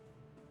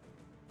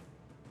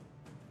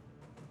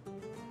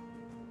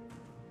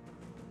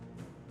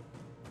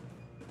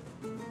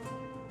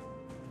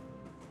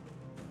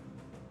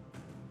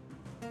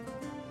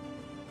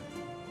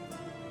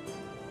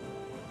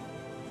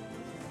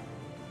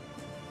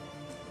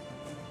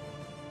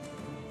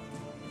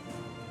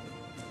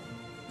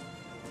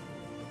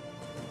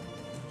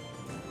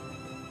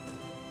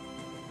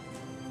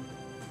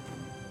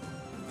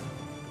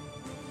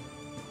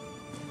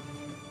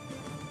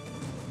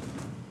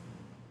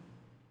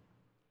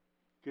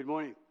Good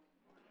morning.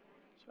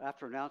 So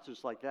after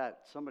announcements like that,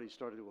 somebody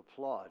started to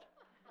applaud.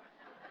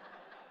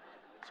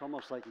 It's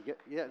almost like you get,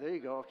 yeah, there you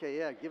go. Okay,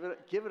 yeah,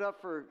 give it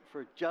up for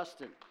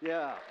Justin.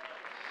 Yeah.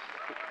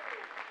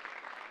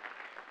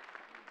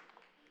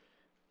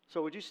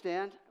 So would you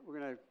stand? We're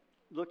going to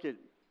look at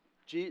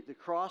the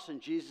cross and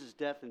Jesus'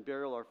 death and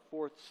burial, our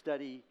fourth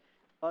study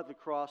of the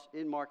cross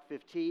in Mark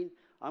 15.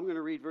 I'm going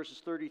to read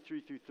verses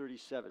 33 through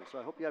 37. So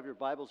I hope you have your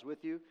Bibles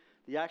with you.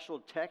 The actual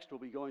text we'll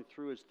be going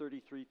through is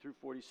 33 through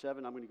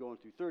 47. I'm going to go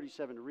through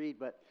 37 to read,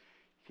 but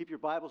keep your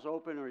Bibles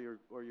open or your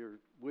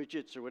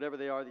widgets or whatever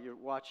they are that you're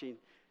watching.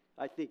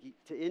 I think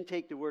to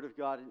intake the Word of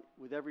God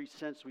with every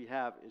sense we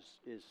have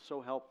is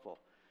so helpful.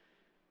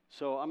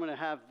 So I'm going to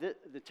have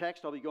the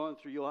text I'll be going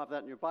through. You'll have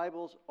that in your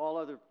Bibles.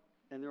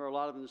 And there are a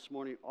lot of them this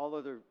morning. All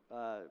other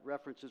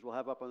references we'll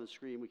have up on the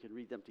screen. We can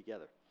read them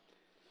together.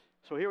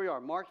 So here we are,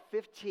 Mark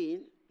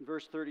 15,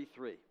 verse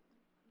 33.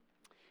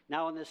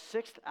 Now when the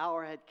 6th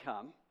hour had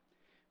come,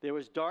 there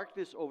was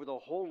darkness over the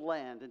whole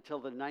land until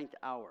the 9th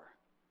hour.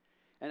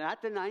 And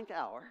at the 9th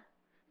hour,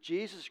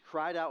 Jesus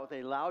cried out with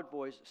a loud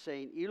voice,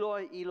 saying,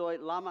 Eloi, Eloi,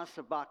 lama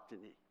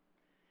sabachthani,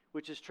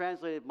 which is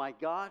translated, my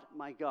God,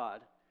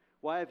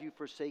 why have you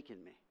forsaken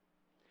me?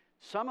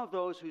 Some of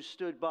those who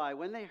stood by,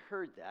 when they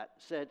heard that,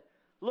 said,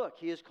 look,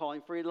 he is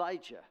calling for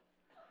Elijah.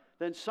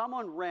 Then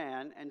someone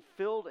ran and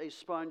filled a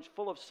sponge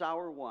full of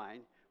sour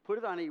wine, put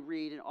it on a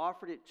reed, and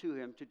offered it to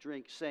him to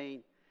drink,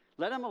 saying,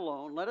 let him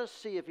alone. Let us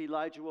see if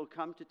Elijah will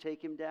come to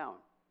take him down.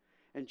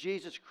 And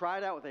Jesus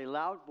cried out with a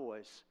loud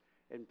voice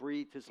and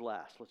breathed his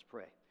last. Let's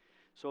pray.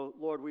 So,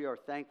 Lord, we are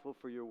thankful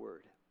for your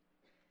word.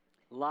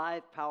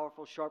 Live,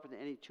 powerful, sharper than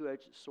any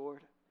two-edged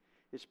sword.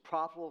 It's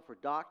profitable for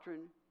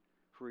doctrine,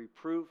 for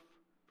reproof,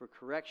 for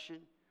correction,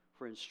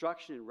 for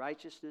instruction in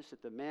righteousness,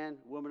 that the man,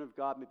 woman of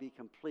God may be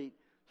complete,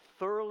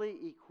 thoroughly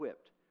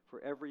equipped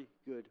for every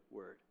good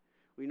word.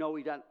 We know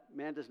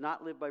man does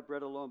not live by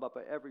bread alone, but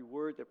by every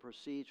word that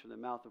proceeds from the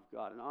mouth of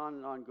God. And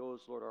on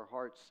goes, Lord, our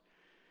hearts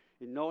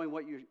in knowing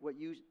what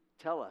you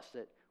tell us,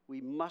 that we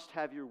must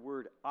have your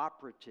word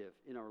operative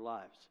in our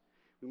lives.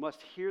 We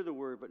must hear the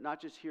word, but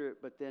not just hear it,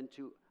 but then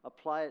to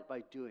apply it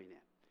by doing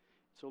it.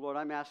 So, Lord,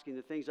 I'm asking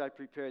the things I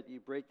prepared, that you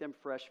break them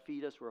fresh,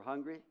 feed us, we're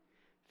hungry.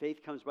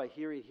 Faith comes by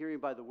hearing, hearing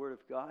by the word of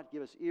God.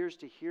 Give us ears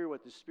to hear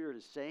what the Spirit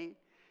is saying.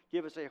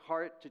 Give us a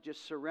heart to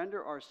just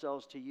surrender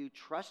ourselves to you,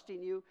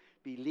 trusting you,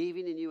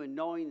 believing in you, and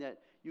knowing that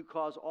you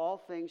cause all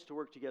things to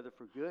work together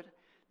for good,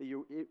 that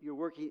you're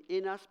working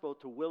in us both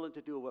to will and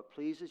to do what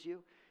pleases you,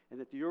 and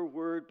that your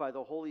word by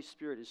the Holy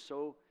Spirit is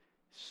so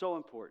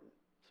important.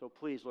 So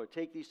please, Lord,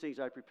 take these things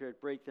I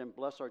prepared, break them,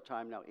 bless our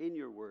time now in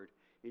your word,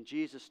 in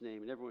Jesus'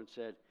 name. And everyone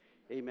said,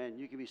 amen.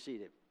 You can be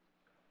seated.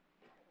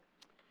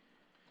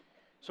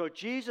 So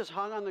Jesus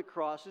hung on the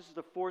cross. This is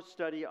the fourth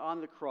study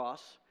on the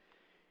cross.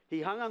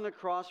 He hung on the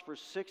cross for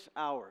 6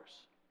 hours.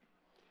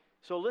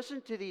 So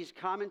listen to these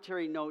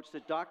commentary notes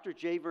that Dr.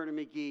 J. Vernon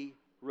McGee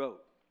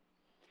wrote.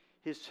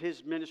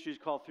 His ministry is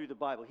called Through the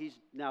Bible. He's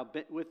now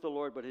been with the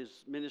Lord, but his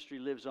ministry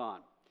lives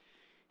on.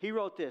 He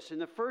wrote this: in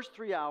the first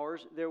 3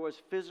 hours, there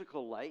was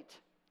physical light.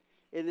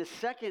 In the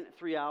second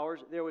 3 hours,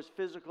 there was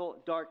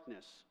physical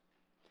darkness.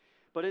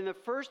 But in the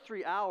first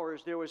 3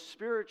 hours, there was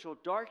spiritual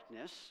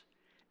darkness.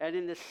 And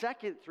in the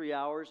second 3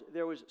 hours,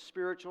 there was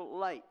spiritual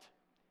light.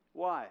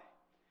 Why?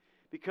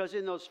 Because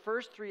in those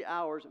first 3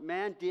 hours,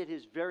 man did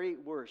his very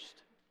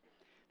worst.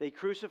 They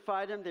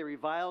crucified him, they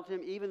reviled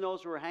him. Even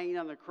those who were hanging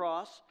on the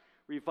cross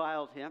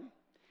reviled him.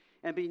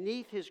 And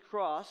beneath his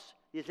cross,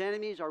 his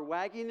enemies are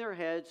wagging their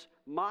heads,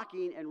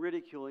 mocking and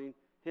ridiculing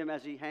him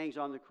as he hangs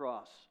on the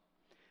cross.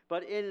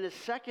 But in the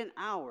second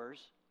hours,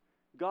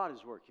 God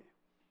is working.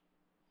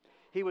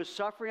 He was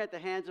suffering at the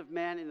hands of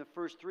man in the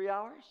first 3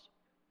 hours.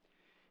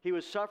 He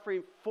was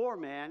suffering for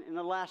man in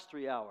the last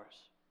 3 hours.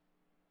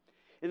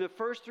 In the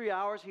first 3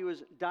 hours, he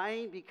was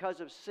dying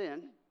because of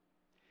sin.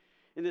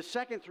 In the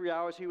second 3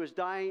 hours, he was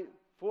dying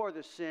for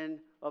the sin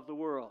of the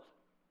world.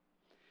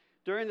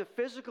 During the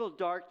physical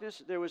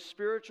darkness, there was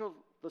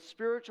the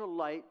spiritual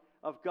light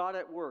of God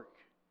at work.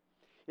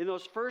 In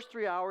those first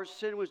 3 hours,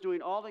 sin was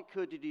doing all it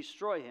could to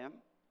destroy him.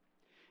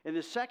 In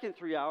the second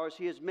 3 hours,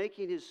 he is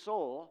making his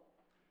soul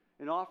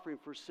an offering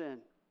for sin.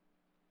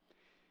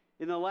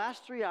 In the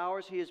last 3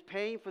 hours, he is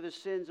paying for the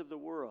sins of the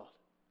world.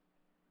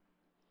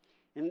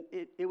 And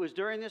it was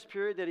during this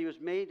period that he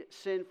was made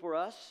sin for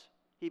us.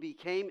 He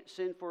became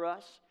sin for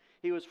us.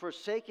 He was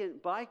forsaken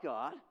by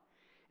God.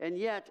 And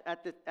yet,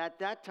 at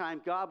that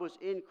time, God was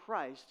in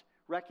Christ,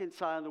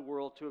 reconciling the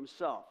world to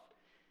himself.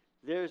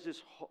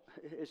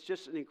 It's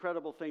just an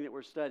incredible thing that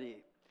we're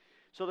studying.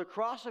 So the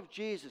cross of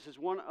Jesus is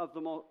one of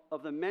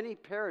the many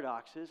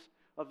paradoxes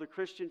of the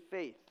Christian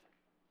faith.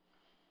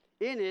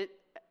 In it,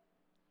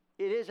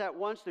 it is at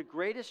once the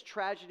greatest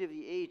tragedy of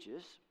the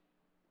ages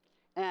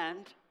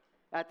and,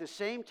 at the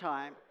same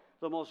time,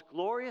 the most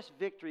glorious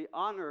victory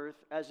on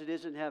earth as it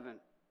is in heaven.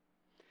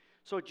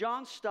 So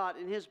John Stott,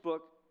 in his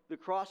book, The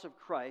Cross of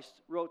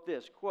Christ, wrote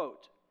this,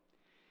 quote,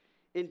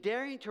 "In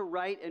daring to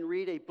write and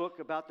read a book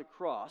about the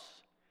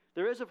cross,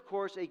 there is, of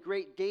course, a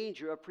great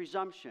danger of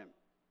presumption.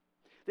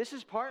 This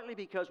is partly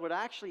because what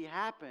actually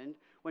happened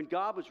when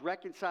God was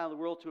reconciling the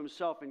world to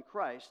himself in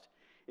Christ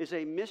is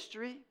a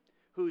mystery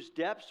whose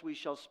depths we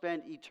shall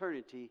spend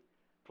eternity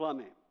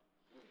plumbing."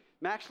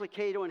 Max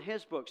Lucado, in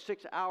his book,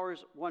 6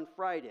 Hours, One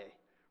Friday,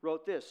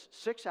 wrote this,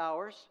 6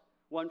 hours,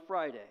 one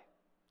Friday.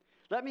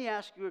 Let me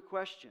ask you a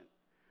question.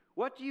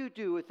 What do you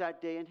do with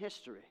that day in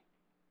history?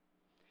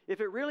 If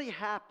it really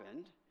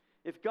happened,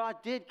 if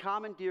God did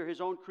commandeer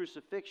his own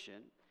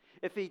crucifixion,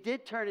 if he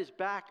did turn his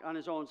back on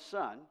his own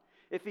son,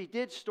 if he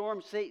did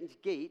storm Satan's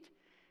gate,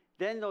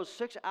 then those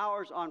 6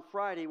 hours on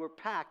Friday were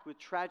packed with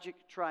tragic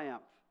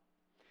triumph.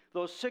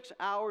 Those 6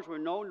 hours were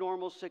no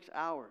normal 6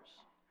 hours.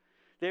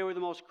 They were the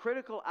most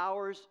critical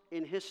hours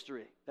in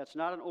history. That's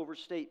not an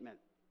overstatement.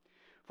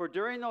 For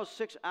during those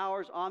 6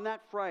 hours on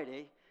that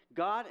Friday,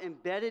 God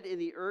embedded in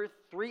the earth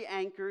three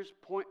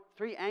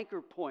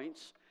anchor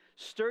points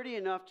sturdy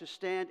enough to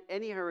stand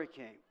any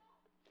hurricane.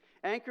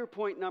 Anchor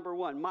point number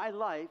one, my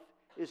life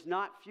is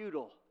not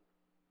futile.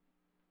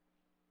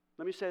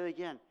 Let me say that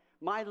again.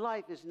 My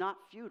life is not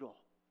futile.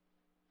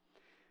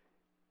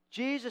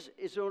 Jesus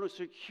is the one who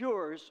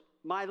secures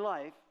my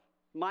life,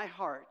 my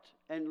heart.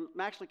 And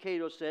Max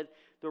Lucado said,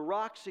 the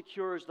rock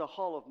secures the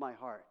hull of my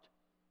heart.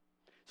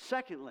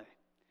 Secondly,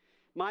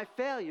 my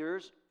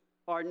failures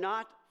are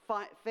not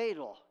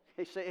fatal.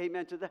 They say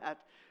amen to that.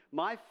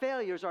 My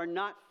failures are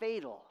not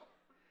fatal.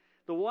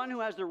 The one who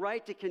has the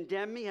right to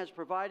condemn me has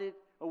provided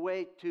a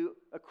way to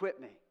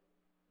acquit me,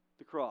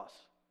 the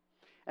cross.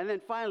 And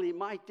then finally,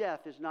 my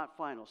death is not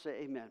final.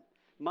 Say amen.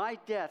 My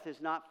death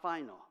is not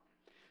final.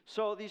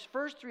 So the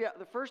first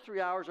 3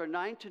 hours are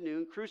 9 to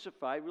noon,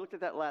 crucified. We looked at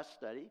that last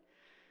study.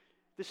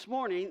 This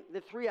morning, the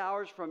 3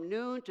 hours from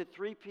noon to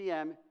 3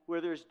 p.m.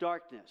 where there's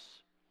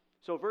darkness.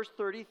 So verse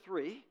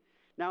 33,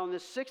 now when the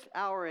 6th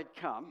hour had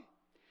come,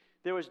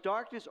 there was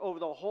darkness over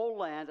the whole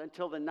land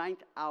until the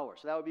 9th hour.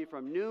 So that would be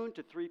from noon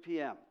to 3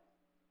 p.m.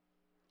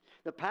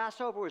 The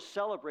Passover was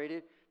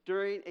celebrated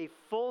during a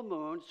full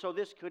moon, so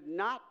this could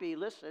not be,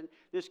 listen,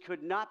 this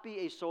could not be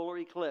a solar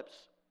eclipse.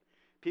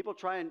 People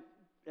try and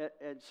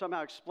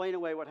somehow explain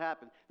away what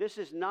happened. This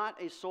is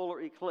not a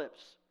solar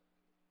eclipse.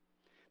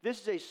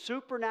 This is a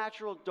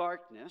supernatural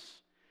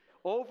darkness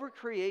over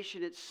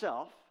creation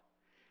itself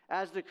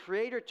as the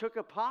Creator took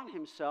upon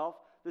himself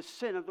the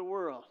sin of the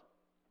world.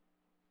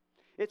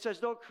 It's as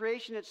though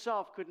creation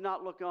itself could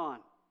not look on.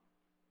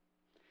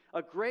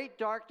 A great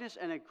darkness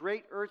and a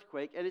great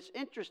earthquake, and it's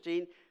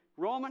interesting,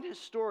 Roman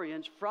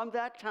historians from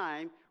that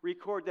time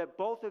record that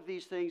both of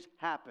these things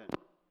happened.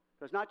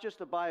 So it's not just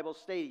the Bible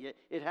stating it,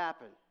 it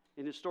happened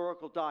in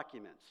historical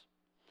documents.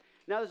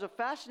 Now there's a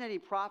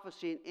fascinating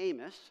prophecy in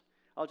Amos.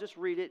 I'll just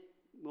read it.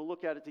 We'll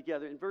look at it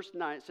together. In verse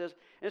 9 it says,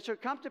 "And it shall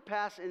come to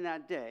pass in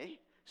that day,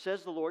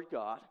 says the Lord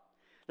God,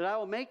 that I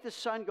will make the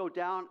sun go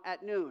down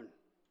at noon,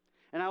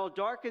 and I will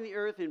darken the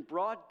earth in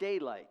broad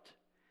daylight.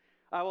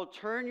 I will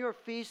turn your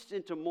feasts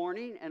into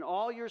mourning and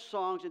all your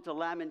songs into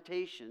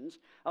lamentations.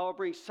 I will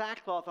bring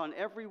sackcloth on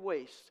every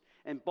waist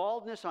and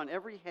baldness on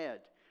every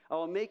head. I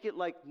will make it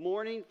like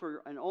mourning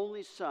for an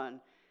only son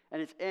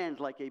and its end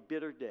like a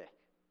bitter day."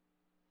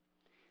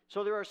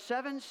 So there are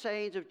 7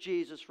 sayings of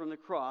Jesus from the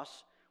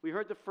cross. We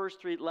heard the first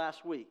 3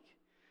 last week.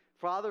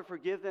 Father,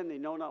 forgive them, they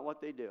know not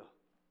what they do.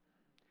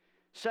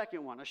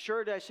 Second one,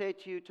 assuredly I say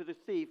to you, to the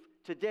thief,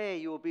 today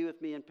you will be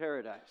with me in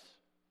paradise.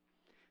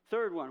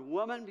 Third one,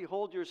 woman,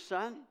 behold your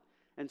son,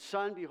 and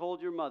son,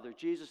 behold your mother.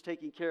 Jesus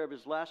taking care of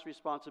his last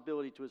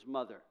responsibility to his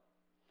mother.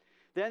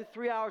 Then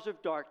 3 hours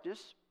of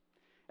darkness,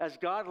 as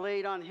God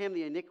laid on him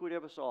the iniquity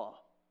of us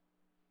all.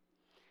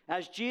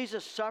 As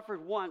Jesus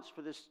suffered once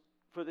for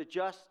the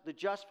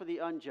just for the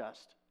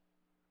unjust.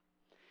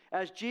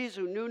 As Jesus,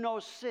 who knew no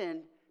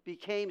sin,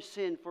 became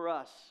sin for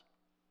us.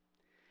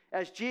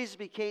 As Jesus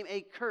became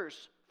a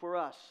curse for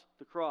us,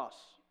 the cross.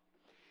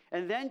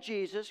 And then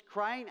Jesus,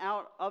 crying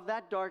out of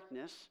that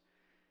darkness,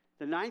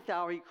 the 9th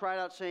hour, he cried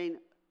out saying,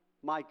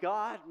 my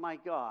God,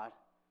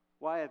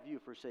 why have you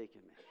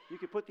forsaken me?" You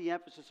could put the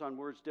emphasis on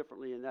words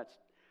differently, and that's,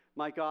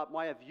 my God,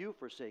 why have you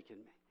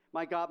forsaken me?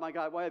 My God,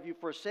 why have you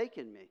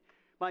forsaken me?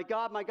 My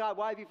God,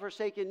 why have you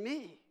forsaken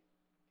me?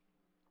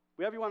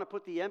 Wherever you want to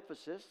put the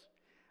emphasis,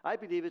 I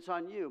believe it's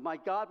on you. My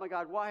God,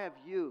 why have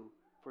you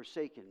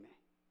forsaken me?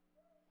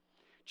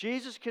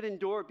 Jesus could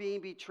endure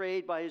being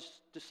betrayed by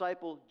his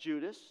disciple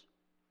Judas.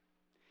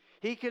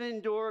 He could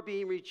endure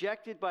being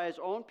rejected by his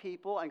own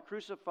people and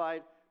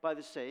crucified by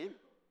the same.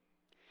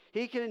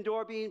 He could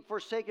endure being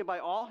forsaken by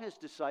all his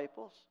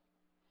disciples.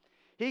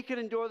 He could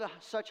endure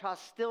such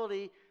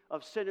hostility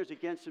of sinners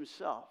against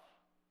himself.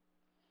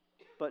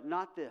 But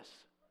not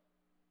this.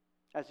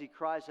 as he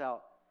cries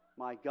out,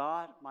 my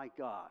God,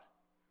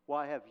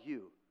 why have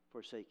you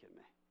forsaken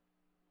me?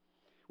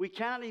 We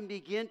cannot even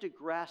begin to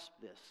grasp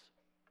this.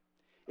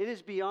 It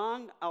is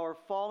beyond our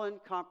fallen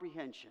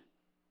comprehension.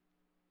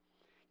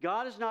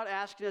 God is not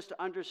asking us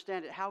to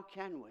understand it. How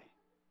can we?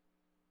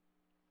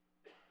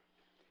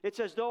 It's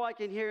as though I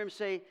can hear him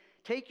say,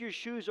 take your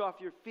shoes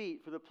off your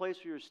feet, for the place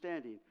where you're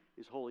standing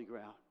is holy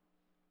ground.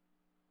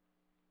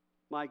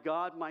 My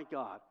God,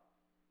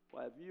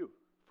 why have you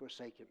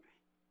forsaken me?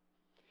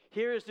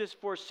 Here is this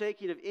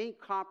forsaking of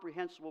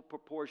incomprehensible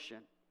proportion,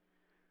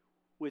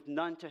 with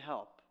none to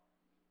help,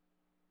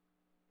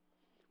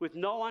 with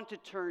no one to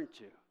turn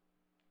to,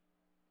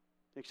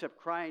 except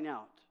crying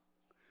out,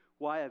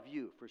 why have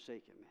you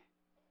forsaken me?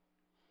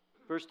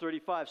 Verse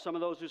 35, some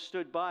of those who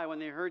stood by when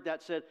they heard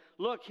that said,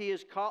 look, he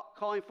is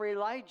calling for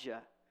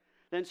Elijah.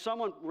 Then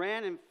someone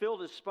ran and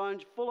filled a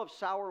sponge full of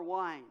sour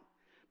wine,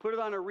 put it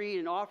on a reed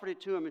and offered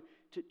it to him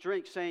to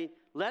drink, saying,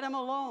 let him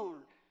alone.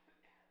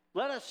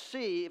 Let us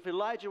see if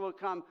Elijah will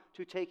come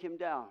to take him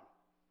down.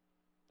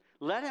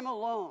 Let him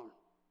alone.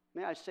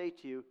 May I say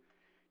to you,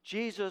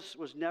 Jesus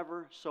was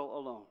never so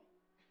alone.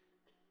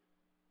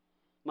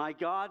 My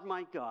God,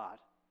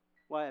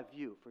 why have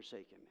you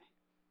forsaken me?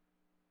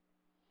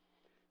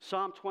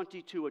 Psalm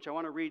 22, which I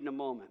want to read in a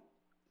moment.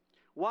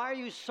 Why are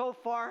you so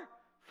far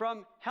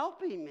from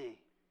helping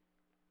me?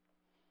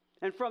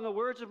 And from the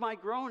words of my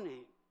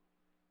groaning.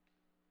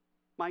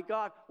 My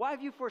God, why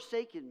have you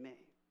forsaken me?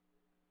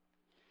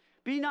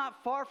 Be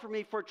not far from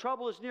me, for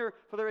trouble is near,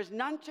 for there is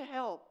none to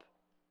help.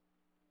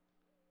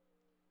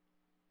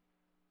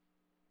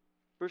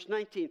 Verse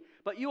 19,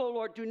 but you, O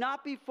Lord, do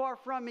not be far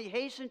from me.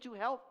 Hasten to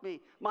help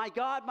me. My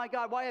God,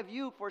 why have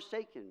you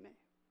forsaken me?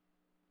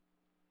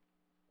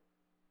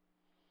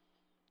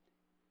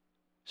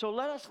 So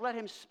let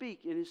him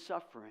speak in his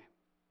suffering.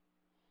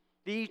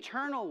 The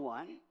eternal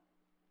one,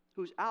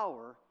 whose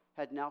hour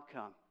had now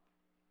come,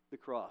 the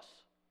cross.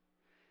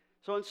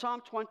 So in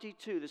Psalm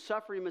 22, the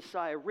suffering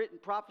Messiah,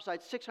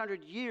 prophesied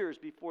 600 years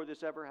before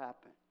this ever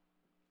happened.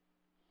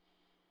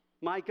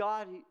 My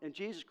God, and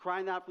Jesus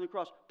crying out from the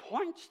cross,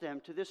 points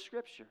them to this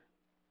scripture.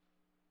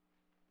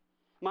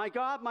 My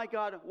God,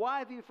 why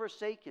have you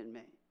forsaken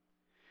me?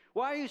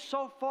 Why are you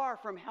so far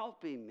from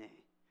helping me?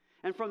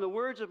 And from the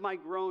words of my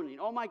groaning,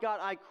 oh my God,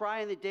 I cry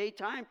in the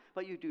daytime,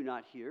 but you do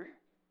not hear.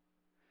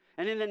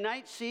 And in the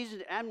night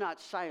season, am not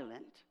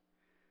silent.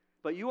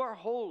 But you are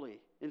holy,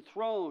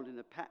 enthroned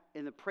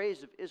in the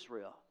praise of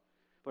Israel.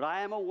 But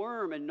I am a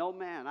worm and no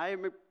man. I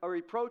am a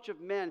reproach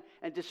of men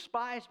and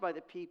despised by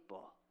the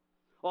people.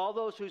 All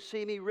those who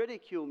see me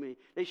ridicule me.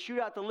 They shoot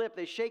out the lip.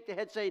 They shake the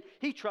head, saying,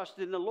 he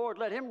trusted in the Lord.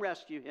 Let him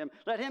rescue him.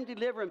 Let him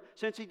deliver him,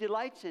 since he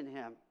delights in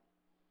him.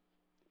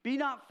 Be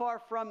not far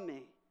from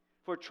me,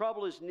 for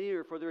trouble is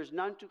near, for there is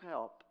none to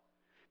help.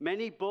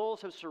 Many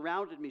bulls have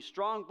surrounded me.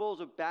 Strong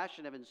bulls of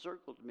Bashan have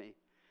encircled me.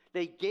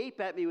 They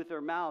gape at me with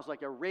their mouths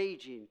like a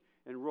raging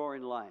and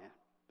roaring lion.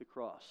 The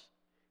cross.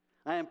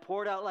 I am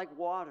poured out like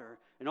water,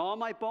 and all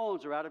my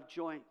bones are out of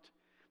joint.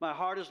 My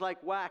heart is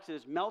like wax, it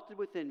is melted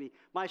within me.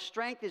 My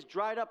strength is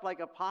dried up like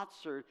a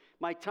potsherd.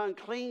 My tongue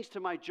clings to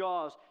my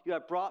jaws. You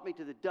have brought me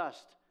to the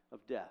dust of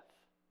death.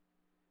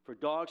 For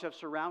dogs have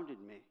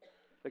surrounded me.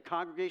 The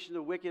congregation of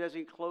the wicked has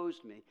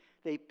enclosed me.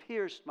 They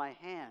pierced my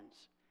hands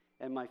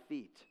and my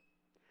feet.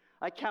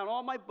 I count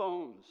all my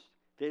bones.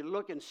 They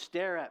look and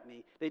stare at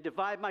me. They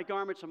divide my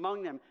garments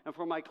among them, and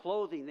for my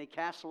clothing they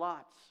cast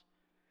lots.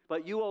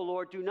 But you, O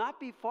Lord, do not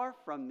be far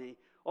from me.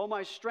 O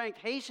my strength,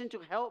 hasten to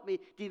help me.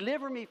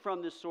 Deliver me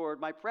from the sword,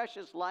 my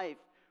precious life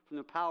from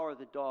the power of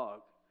the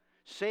dog.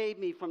 Save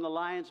me from the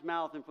lion's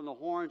mouth and from the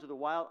horns of the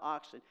wild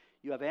oxen.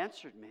 You have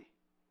answered me.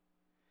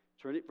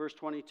 Verse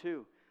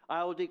 22.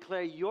 I will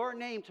declare your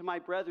name to my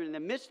brethren. In the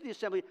midst of the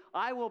assembly,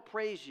 I will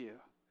praise you.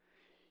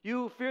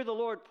 You who fear the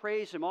Lord,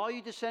 praise him. All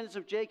you descendants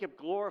of Jacob,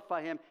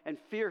 glorify him and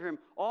fear him.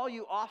 All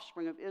you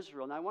offspring of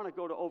Israel. And I want to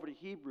go over to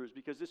Hebrews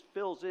because this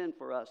fills in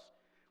for us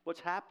what's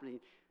happening.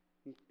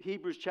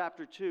 Hebrews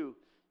chapter 2,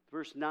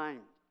 verse 9.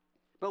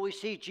 But we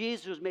see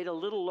Jesus was made a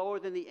little lower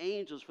than the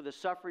angels for the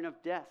suffering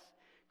of death,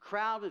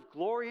 crowned with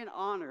glory and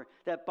honor,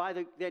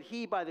 that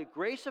he, by the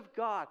grace of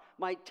God,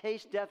 might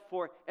taste death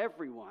for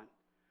everyone.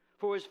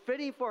 For it was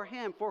fitting for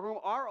him, for whom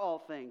are all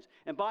things,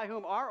 and by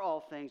whom are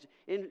all things,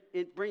 in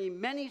bringing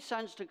many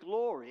sons to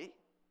glory,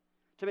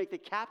 to make the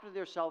captain of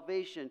their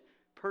salvation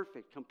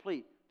perfect,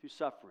 complete, through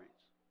sufferings.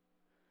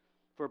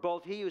 For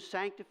both he who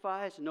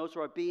sanctifies and those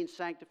who are being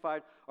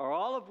sanctified are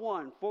all of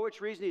one, for which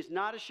reason he is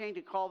not ashamed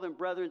to call them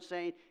brethren,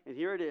 saying, and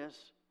here it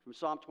is, from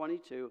Psalm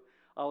 22,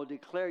 I will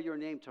declare your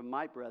name to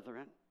my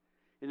brethren.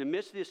 In the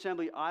midst of the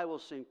assembly, I will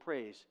sing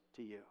praise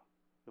to you.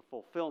 The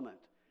fulfillment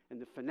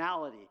and the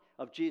finality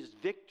of Jesus'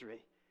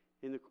 victory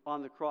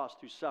on the cross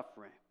through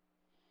suffering.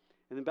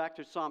 And then back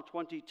to Psalm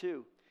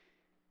 22.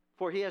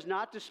 For he has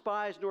not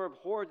despised nor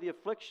abhorred the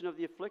affliction of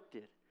the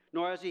afflicted,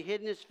 nor has he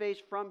hidden his face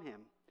from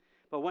him.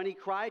 But when he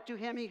cried to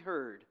him, he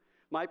heard.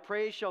 My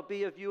praise shall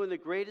be of you in the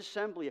great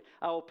assembly.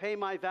 I will pay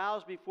my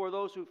vows before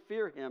those who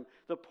fear him.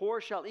 The poor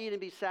shall eat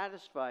and be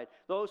satisfied.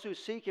 Those who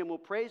seek him will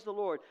praise the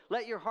Lord.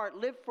 Let your heart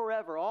live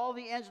forever. All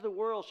the ends of the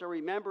world shall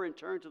remember and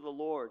turn to the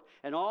Lord,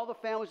 and all the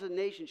families of the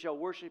nations shall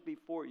worship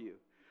before you.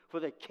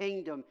 For the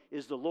kingdom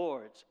is the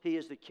Lord's. He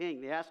is the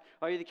king. They ask,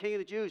 are you the king of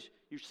the Jews?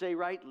 You say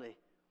rightly.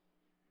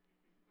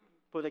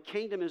 For the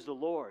kingdom is the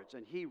Lord's,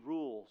 and he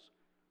rules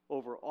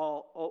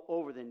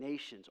over the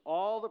nations.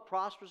 All the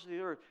prosperous of the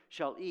earth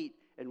shall eat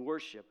and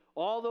worship.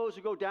 All those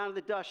who go down to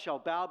the dust shall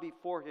bow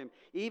before him.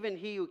 Even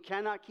he who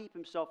cannot keep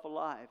himself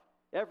alive.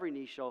 Every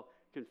knee shall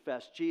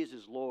confess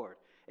Jesus Lord.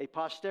 A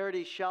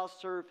posterity shall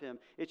serve him.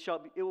 It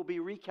will be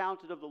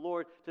recounted of the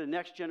Lord to the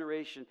next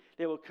generation.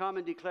 They will come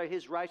and declare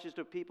his righteousness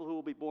to people who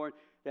will be born,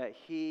 that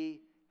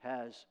he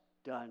has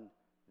done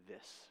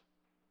this.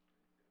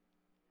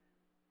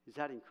 Is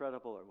that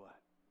incredible or what?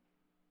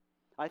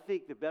 I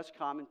think the best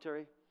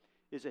commentary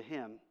is a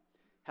hymn,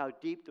 How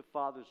Deep the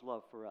Father's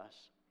Love for Us.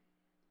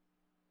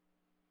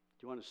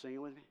 Do you want to sing it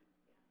with me?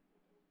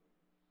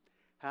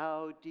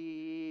 How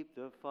deep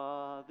the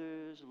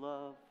Father's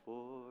love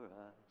for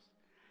us,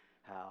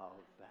 how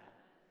vast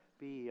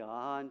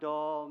beyond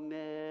all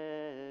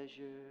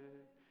measure,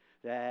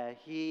 that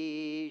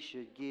he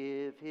should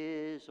give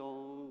his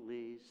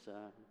only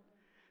Son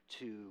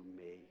to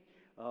make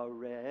a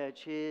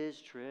wretch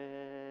his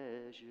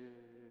treasure.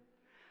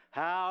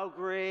 How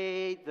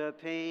great the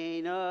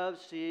pain of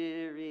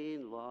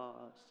searing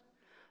loss,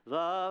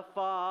 the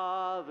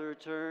Father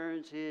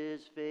turns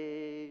his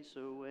face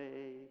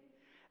away,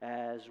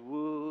 as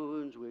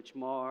wounds which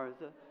mar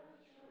the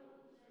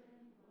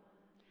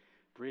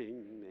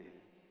bring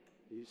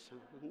many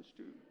sons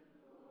to.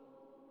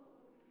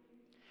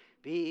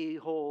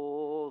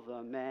 Behold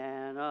the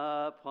man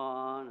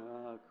upon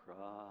a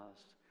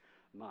cross,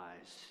 my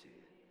sin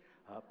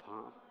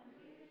upon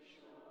his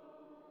shoulders.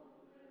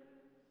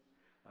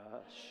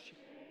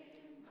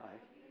 Ashamed, I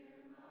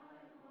hear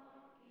my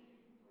mocking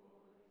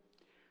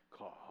voice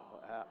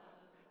call out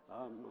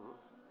among.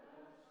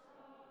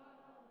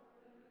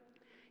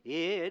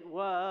 It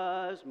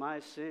was my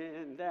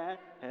sin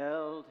that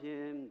held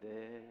him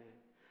there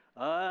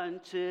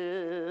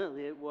until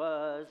it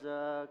was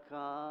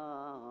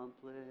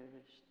accomplished.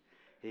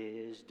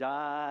 His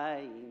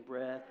dying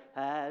breath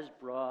has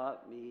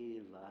brought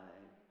me life.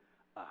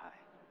 I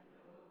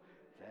know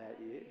that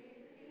it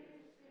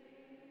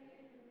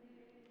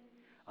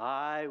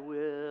I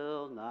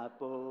will not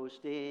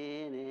boast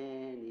in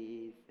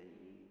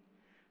anything,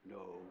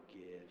 no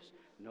gifts,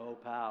 no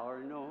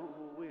power, no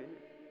wisdom,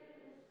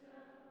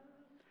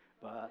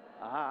 but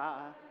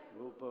I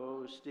will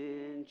boast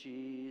in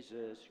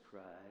Jesus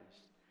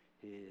Christ,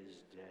 his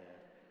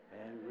death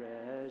and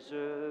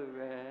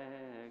resurrection.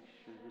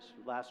 This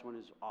last one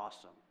is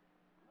awesome.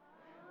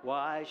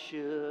 Why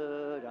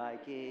should I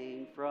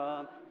gain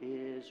from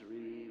his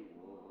reward?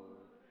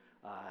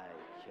 I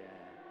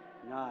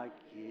cannot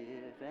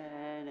give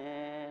an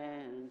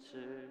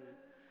answer,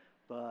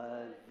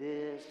 but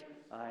this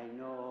I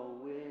know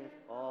with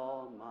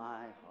all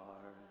my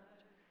heart,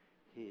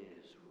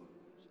 his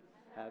wounds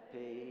have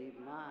paid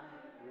my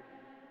ransom.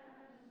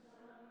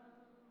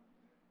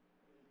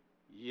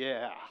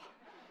 Yeah.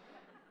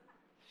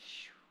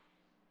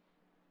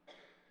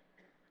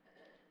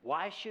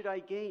 Why should I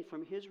gain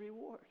from his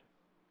reward?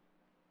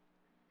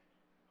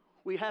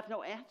 We have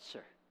no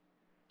answer.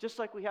 Just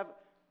like we have,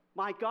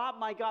 my God,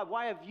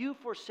 why have you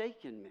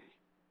forsaken me?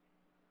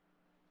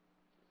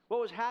 What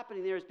was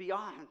happening there is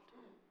beyond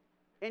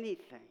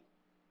anything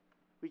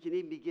we can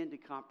even begin to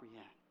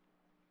comprehend.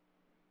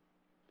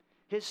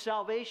 His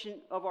salvation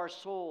of our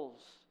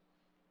souls,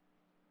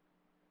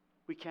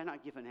 we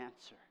cannot give an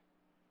answer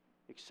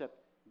except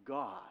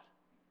God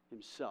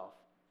himself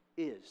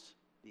is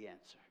the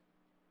answer.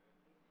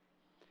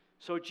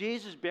 So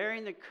Jesus,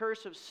 bearing the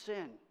curse of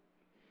sin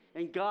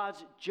and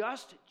God's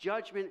just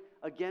judgment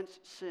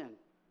against sin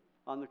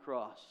on the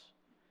cross.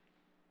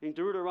 In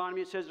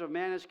Deuteronomy it says, if a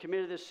man has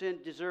committed a sin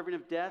deserving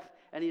of death,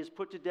 and he is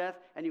put to death,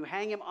 and you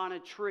hang him on a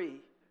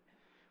tree,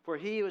 for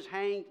he who is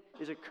hanged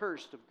is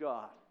accursed of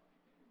God.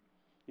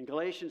 And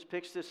Galatians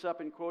picks this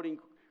up in quoting,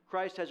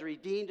 Christ has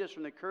redeemed us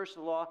from the curse of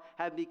the law,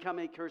 having become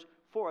a curse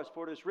for us,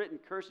 for it is written,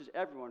 curses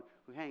everyone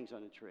who hangs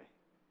on a tree.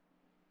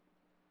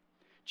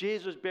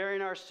 Jesus was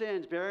bearing our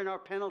sins, bearing our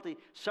penalty,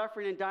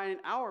 suffering and dying in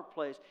our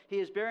place. He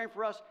is bearing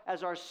for us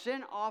as our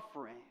sin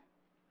offering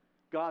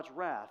God's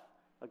wrath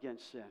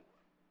against sin.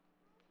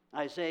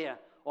 Isaiah,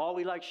 all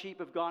we like sheep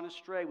have gone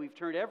astray. We've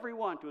turned every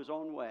one to his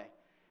own way.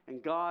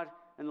 And God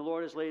and the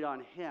Lord has laid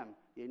on him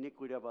the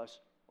iniquity of us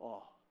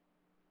all.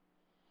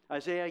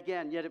 Isaiah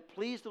again, yet it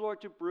pleased the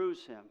Lord to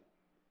bruise him.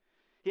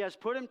 He has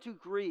put him to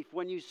grief.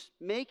 When you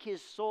make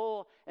his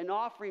soul an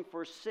offering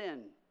for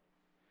sin,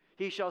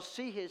 he shall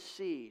see his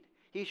seed.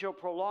 He shall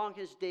prolong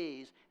his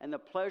days, and the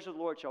pleasure of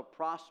the Lord shall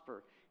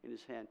prosper in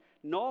his hand.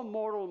 No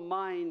mortal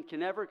mind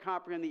can ever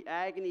comprehend the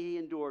agony he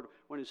endured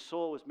when his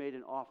soul was made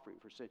an offering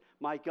for sin.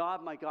 My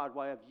God,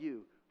 why have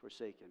you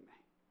forsaken me?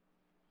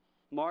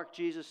 Mark,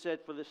 Jesus said,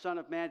 "For the Son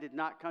of Man did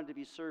not come to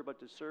be served, but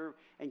to serve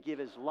and give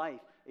his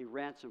life a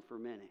ransom for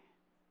many."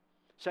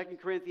 2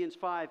 Corinthians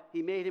 5,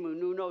 he made him who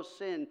knew no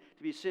sin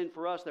to be sin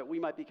for us, that we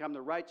might become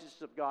the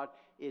righteousness of God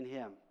in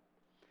him.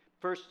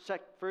 1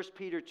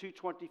 Peter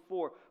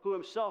 2:24, who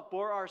himself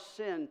bore our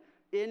sin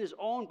in his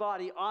own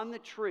body on the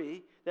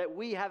tree, that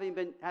we,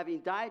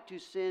 having died to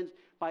sins,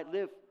 might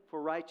live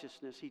for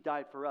righteousness. He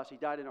died for us. He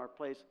died in our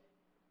place,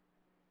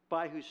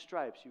 by whose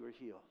stripes you were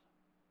healed.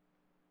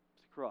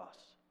 It's the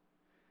cross.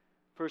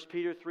 1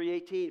 Peter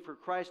 3:18, for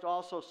Christ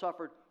also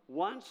suffered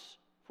once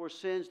for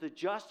sins, the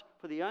just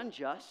for the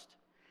unjust,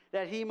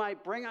 that he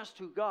might bring us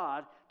to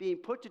God, being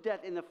put to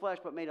death in the flesh,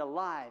 but made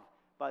alive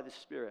by the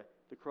Spirit,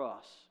 the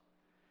cross.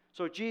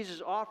 So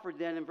Jesus offered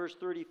then, in verse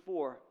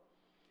 34,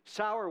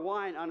 sour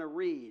wine on a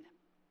reed.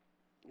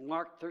 In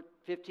Mark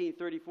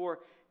 15:34,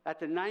 at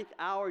the 9th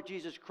hour,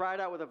 Jesus cried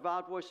out with a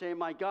loud voice, saying,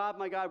 my God,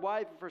 why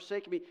have you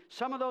forsaken me?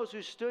 Some of those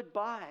who stood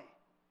by,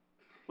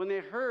 when they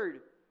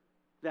heard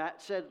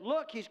that, said,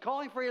 look, he's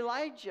calling for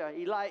Elijah.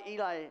 Eli,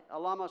 Eli,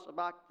 lama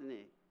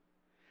sabachthani.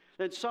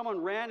 Then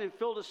someone ran and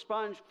filled a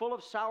sponge full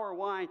of sour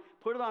wine,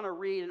 put it on a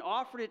reed, and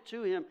offered it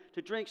to him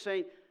to drink,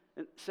 saying,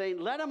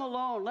 let him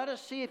alone. Let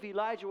us see if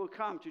Elijah will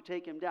come to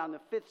take him down. The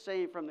fifth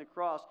saying from the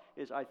cross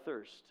is, I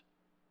thirst.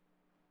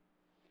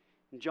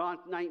 In John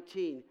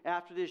 19,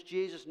 after this,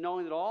 Jesus,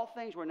 knowing that all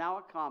things were now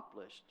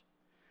accomplished,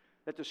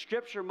 that the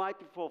scripture might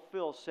be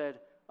fulfilled, said,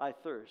 I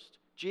thirst.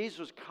 Jesus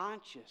was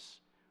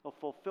conscious of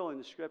fulfilling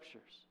the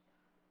scriptures.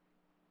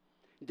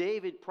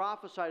 David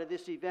prophesied of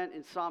this event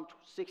in Psalm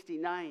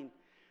 69.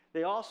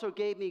 They also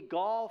gave me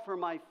gall for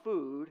my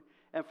food,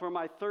 and for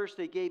my thirst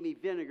they gave me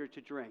vinegar to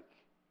drink.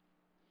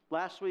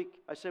 Last week,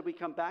 I said we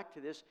come back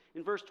to this.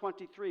 In verse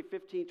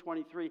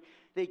 15:23,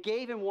 they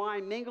gave him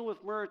wine mingled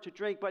with myrrh to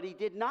drink, but he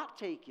did not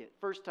take it.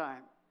 First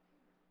time.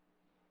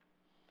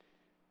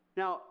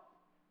 Now,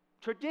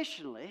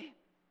 traditionally,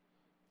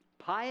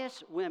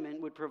 pious women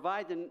would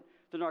provide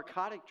the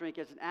narcotic drink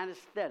as an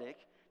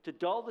anesthetic to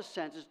dull the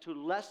senses, to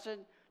lessen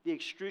the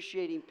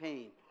excruciating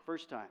pain.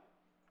 First time.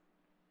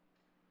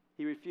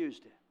 He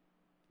refused it.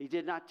 He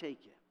did not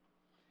take it.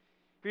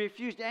 He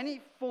refused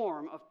any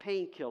form of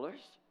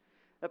painkillers,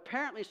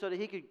 apparently so that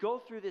he could go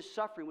through this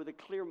suffering with a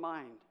clear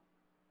mind.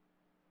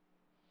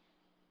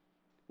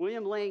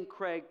 William Lane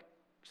Craig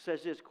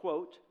says this,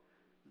 quote,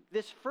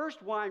 this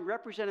first wine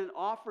represented an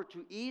offer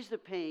to ease the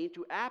pain,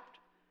 to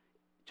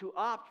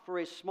opt for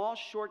a small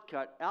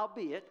shortcut,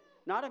 albeit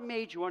not a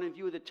major one in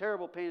view of the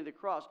terrible pain of the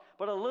cross,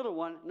 but a little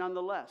one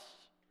nonetheless.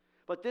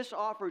 But this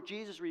offer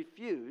Jesus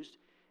refused,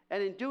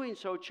 and in doing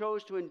so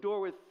chose to endure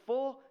with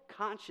full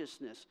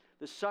consciousness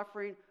the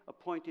suffering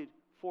appointed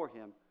for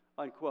him,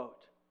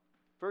 unquote.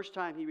 First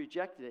time he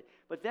rejected it.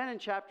 But then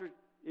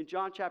in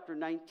John chapter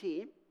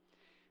 19,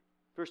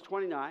 verse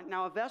 29,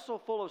 now a vessel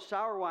full of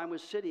sour wine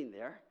was sitting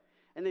there,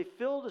 and they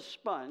filled a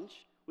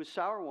sponge with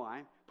sour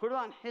wine, put it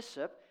on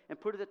hyssop,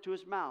 and put it to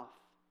his mouth.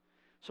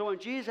 So when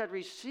Jesus had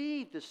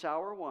received the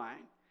sour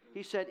wine,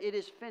 he said, it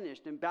is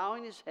finished. And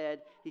bowing his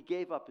head, he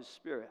gave up his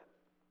spirit.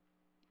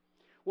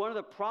 One of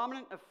the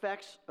prominent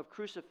effects of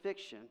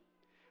crucifixion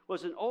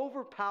was an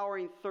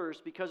overpowering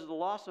thirst because of the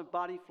loss of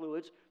body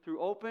fluids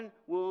through open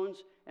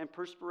wounds and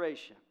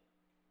perspiration.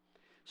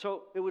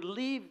 So it would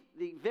leave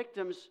the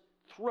victim's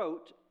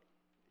throat,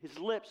 his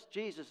lips,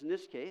 Jesus in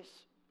this case,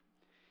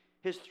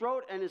 his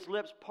throat and his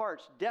lips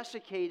parts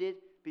desiccated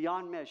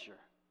beyond measure.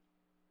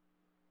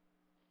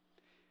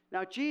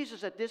 Now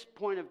Jesus, at this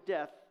point of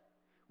death,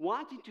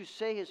 wanting to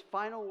say his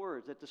final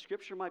words that the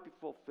scripture might be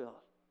fulfilled,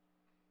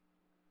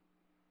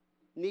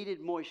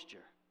 needed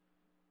moisture.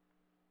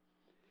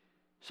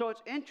 So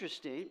it's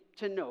interesting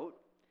to note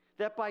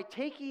that by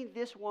taking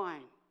this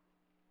wine,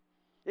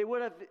 it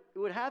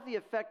would have the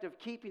effect of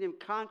keeping him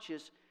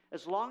conscious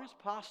as long as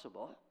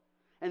possible,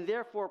 and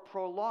therefore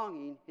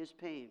prolonging his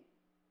pain.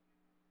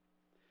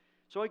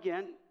 So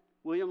again,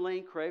 William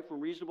Lane Craig from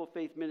Reasonable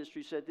Faith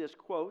Ministry said this,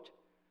 quote,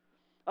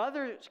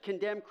 other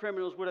condemned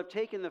criminals would have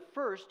taken the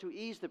first to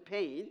ease the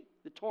pain,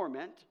 the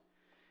torment,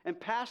 and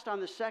passed on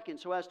the second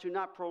so as to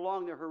not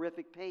prolong their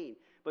horrific pain.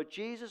 But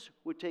Jesus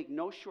would take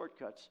no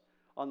shortcuts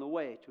on the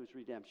way to his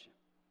redemption.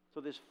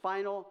 So this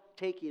final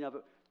taking of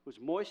it was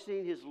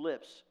moistening his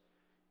lips,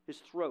 his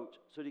throat,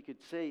 so that he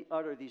could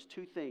utter these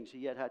two things he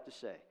yet had to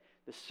say.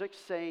 The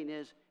sixth saying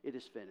is, it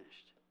is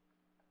finished.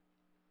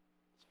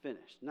 It's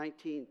finished.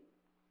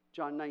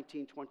 John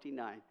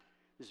 19:29.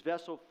 This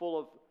vessel full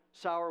of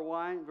sour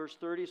wine, verse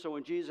 30. So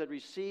when Jesus had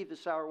received the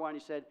sour wine,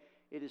 he said,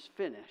 it is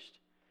finished.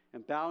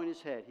 And bowing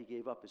his head, he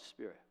gave up his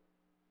spirit.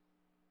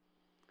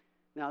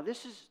 Now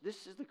this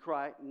is the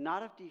cry,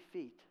 not of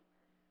defeat,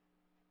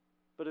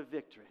 but of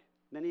victory.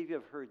 Many of you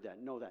have heard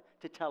that, know that.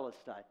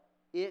 Tetelestai.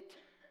 It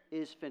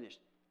is finished.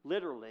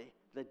 Literally,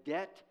 the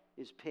debt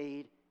is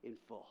paid in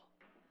full.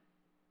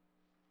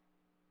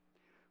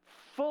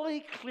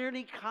 Fully,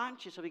 clearly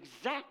conscious of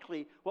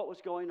exactly what was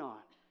going on.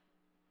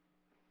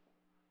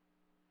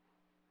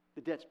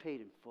 The debt's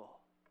paid in full.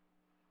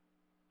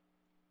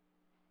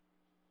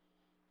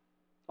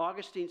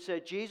 Augustine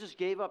said, Jesus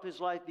gave up his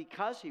life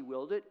because he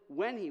willed it,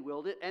 when he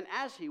willed it, and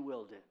as he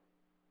willed it.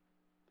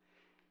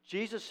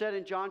 Jesus said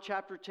in John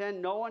chapter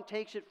 10, no one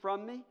takes it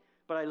from me,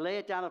 but I lay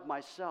it down of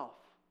myself.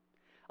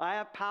 I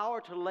have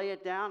power to lay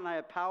it down, and I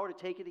have power to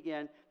take it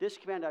again. This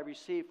command I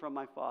received from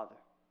my Father.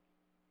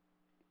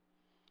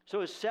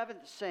 So his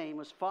seventh saying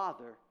was,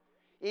 Father,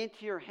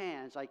 into your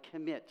hands I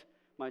commit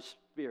my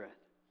spirit.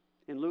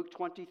 In Luke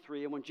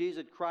 23, and when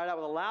Jesus cried out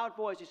with a loud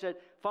voice, he said,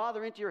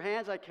 Father, into your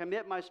hands I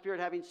commit my spirit.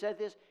 Having said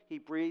this, he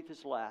breathed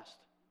his last.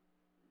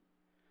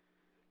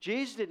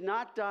 Jesus did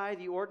not die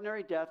the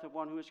ordinary death of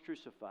one who was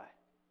crucified.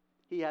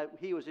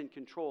 He was in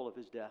control of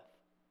his death.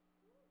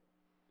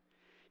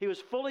 He was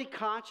fully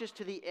conscious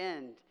to the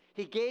end.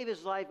 He gave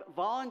his life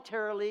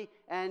voluntarily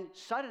and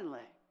suddenly.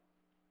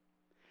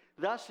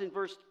 Thus, in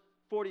verse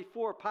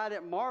 44,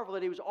 Pilate marveled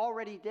that he was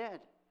already dead.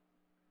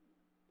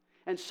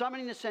 And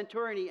summoning the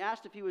centurion, he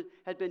asked if he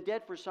had been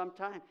dead for some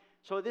time.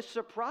 So this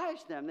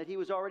surprised them that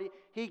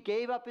he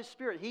gave up his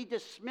spirit. He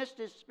dismissed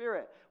his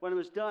spirit when it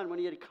was done, when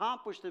he had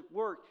accomplished the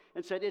work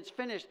and said, it's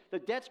finished. The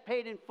debt's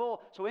paid in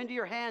full, so into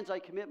your hands I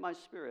commit my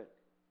spirit.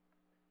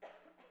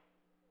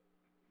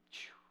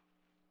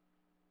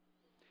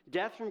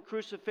 Death from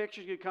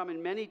crucifixion could come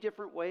in many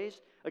different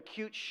ways.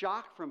 Acute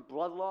shock from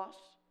blood loss,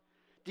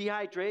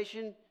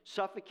 dehydration,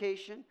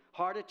 suffocation,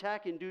 heart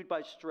attack induced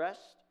by stress,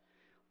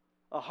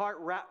 a heart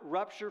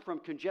rupture from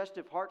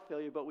congestive heart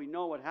failure, but we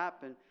know what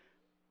happened.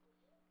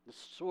 The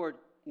sword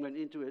went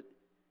into it,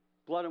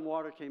 blood and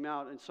water came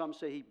out, and some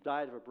say he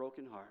died of a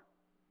broken heart.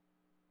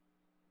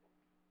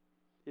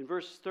 In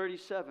verse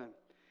 37,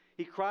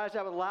 he cries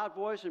out with a loud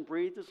voice and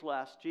breathed his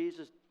last.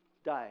 Jesus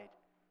died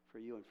for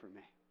you and for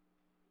me.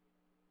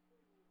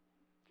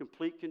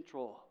 Complete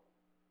control,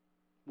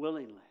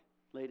 willingly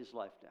laid his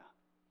life down.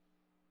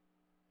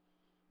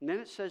 And then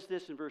it says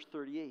this in verse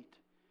 38.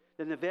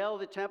 Then the veil of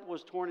the temple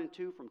was torn in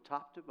two from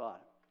top to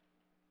bottom.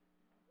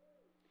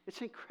 It's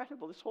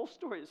incredible. This whole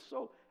story is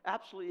so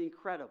absolutely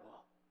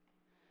incredible.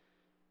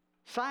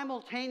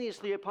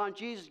 Simultaneously, upon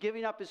Jesus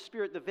giving up his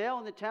spirit, the veil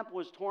in the temple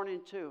was torn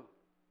in two.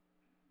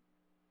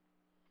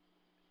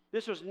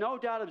 This was no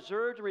doubt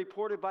observed and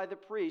reported by the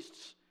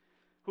priests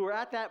who were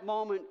at that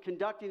moment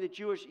conducting the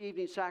Jewish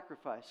evening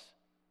sacrifice.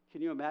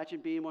 Can you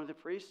imagine being one of the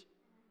priests?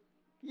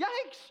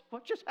 Yikes!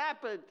 What just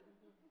happened?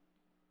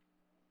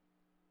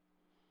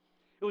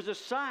 It was a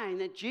sign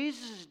that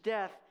Jesus'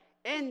 death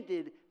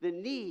ended the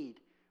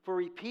need for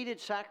repeated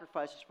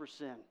sacrifices for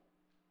sin.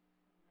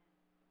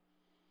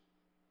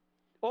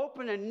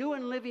 Open a new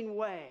and living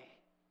way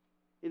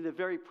in the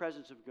very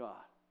presence of God.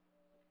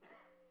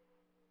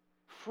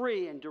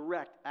 Free and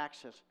direct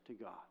access to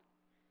God.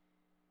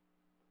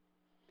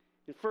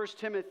 In 1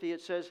 Timothy,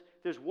 it says,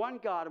 there's one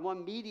God and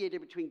one mediator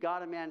between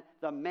God and man,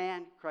 the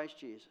man Christ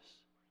Jesus.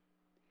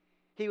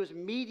 He was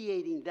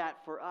mediating that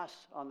for us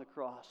on the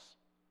cross.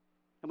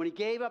 And when he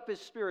gave up his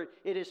spirit,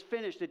 it is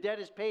finished. The debt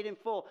is paid in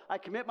full. I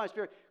commit my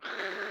spirit.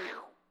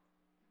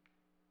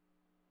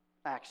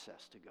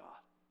 Access to God.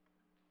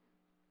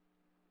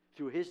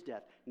 Through his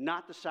death,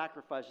 not the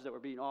sacrifices that were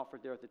being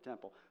offered there at the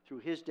temple. Through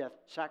his death,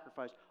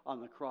 sacrificed on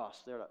the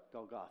cross there at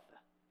Golgotha.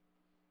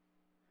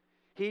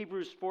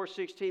 Hebrews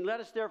 4:16, let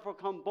us therefore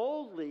come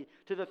boldly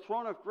to the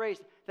throne of grace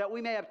that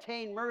we may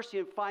obtain mercy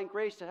and find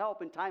grace to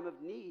help in time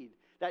of need.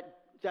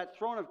 That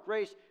throne of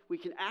grace, we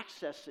can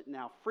access it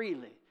now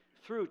freely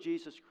through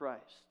Jesus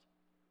Christ.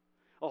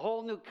 A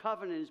whole new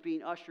covenant is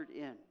being ushered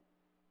in.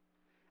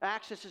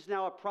 Access is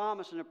now a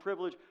promise and a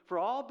privilege for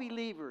all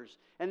believers.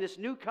 And this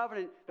new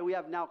covenant that we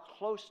have now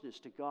closeness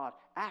to God,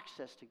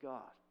 access to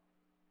God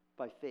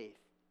by faith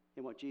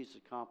in what Jesus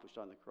accomplished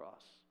on the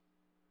cross.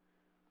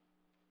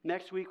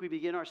 Next week, we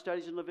begin our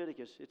studies in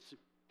Leviticus. It's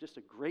just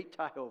a great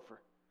tie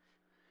over.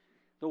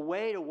 The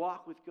way to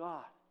walk with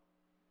God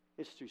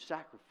is through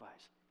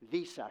sacrifice,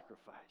 the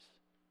sacrifice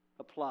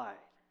applied.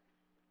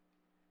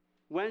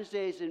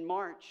 Wednesdays in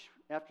March,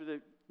 after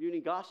the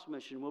Union Gospel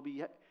Mission, we'll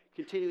be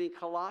continuing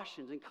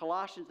Colossians. In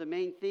Colossians, the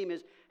main theme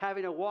is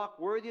having a walk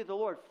worthy of the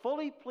Lord,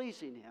 fully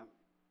pleasing him.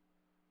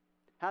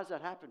 How does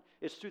that happen?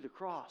 It's through the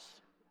cross,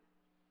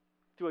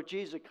 through what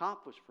Jesus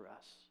accomplished for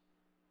us.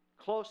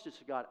 Closeness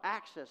to God,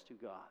 access to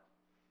God.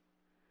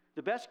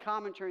 The best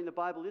commentary in the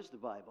Bible is the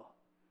Bible.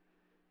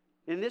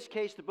 In this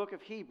case, the book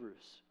of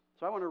Hebrews.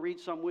 So I want to read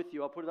some with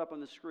you. I'll put it up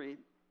on the screen.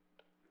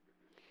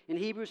 In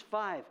Hebrews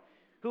 5,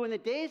 who in the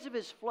days of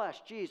his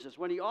flesh, Jesus,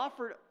 when he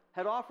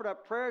had offered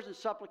up prayers and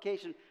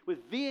supplication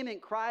with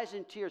vehement cries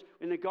and tears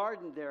in the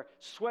garden there,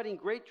 sweating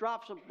great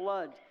drops of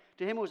blood,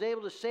 to him who was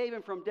able to save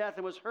him from death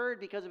and was heard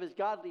because of his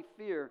godly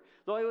fear.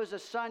 Though he was a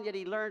son, yet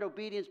he learned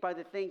obedience by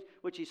the things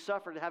which he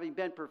suffered. Having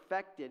been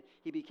perfected,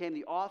 he became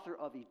the author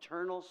of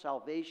eternal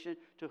salvation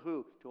to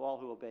who? To all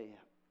who obey him.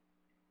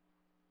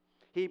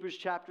 Hebrews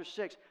chapter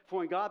 6. For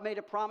when God made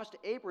a promise to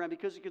Abraham,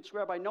 because he could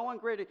swear by no one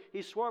greater,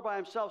 he swore by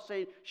himself,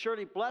 saying,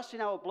 surely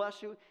blessing I will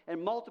bless you,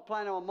 and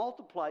multiplying I will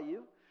multiply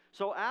you.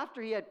 So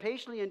after he had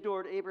patiently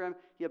endured Abraham,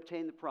 he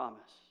obtained the promise.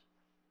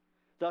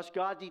 Thus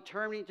God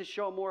determining to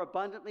show more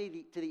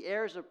abundantly to the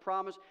heirs of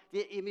promise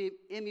the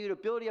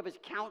immutability of his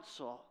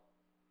counsel,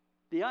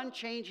 the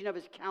unchanging of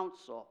his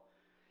counsel.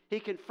 He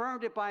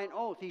confirmed it by an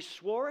oath. He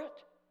swore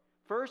it.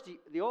 First,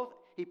 the oath,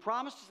 he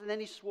promised it, and then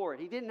he swore it.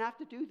 He didn't have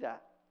to do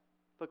that,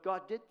 but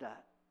God did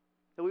that.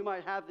 That we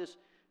might have this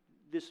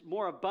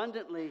more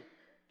abundantly,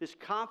 this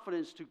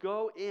confidence to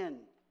go in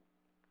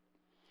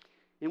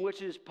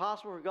which it is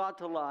possible for God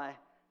to lie.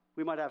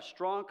 We might have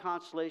strong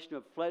consolation who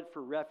have fled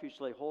for refuge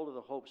to lay hold of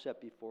the hope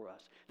set before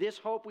us. This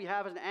hope we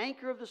have is an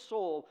anchor of the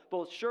soul,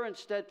 both sure and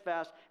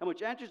steadfast, and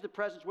which enters the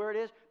presence where it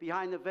is,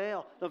 behind the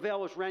veil. The veil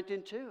was rent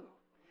in two.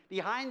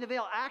 Behind the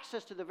veil,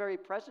 access to the very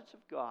presence of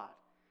God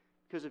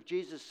because of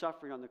Jesus'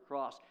 suffering on the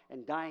cross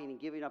and dying and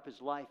giving up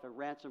his life, a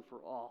ransom for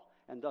all.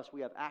 And thus we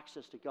have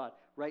access to God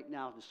right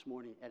now, this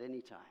morning, at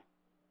any time.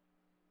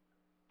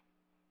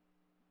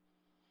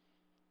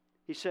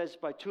 He says,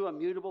 by two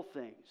immutable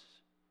things.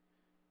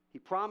 He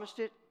promised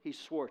it, he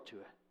swore to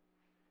it.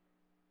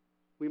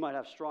 We might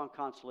have strong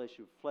consolation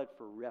who fled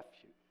for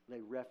refuge, lay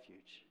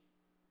refuge.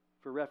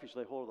 For refuge,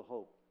 lay hold of the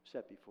hope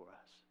set before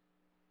us.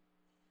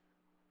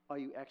 Are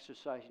you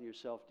exercising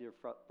yourself, dear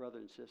brother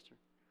and sister?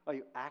 Are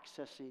you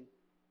accessing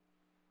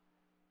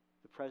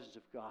the presence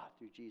of God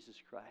through Jesus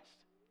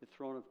Christ, the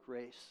throne of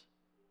grace?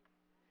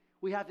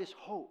 We have this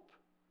hope.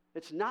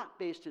 It's not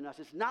based in us.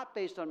 It's not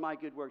based on my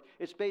good work.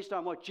 It's based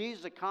on what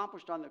Jesus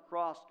accomplished on the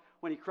cross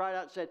when he cried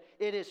out and said,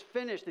 "It is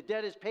finished. The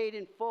debt is paid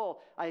in full.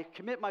 I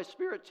commit my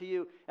spirit to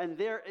you." And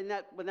there, in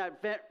when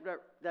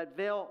that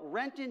veil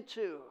rent in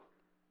two,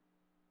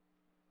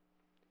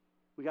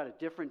 we got a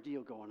different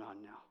deal going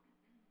on now.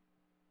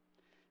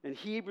 And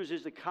Hebrews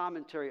is the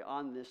commentary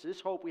on this.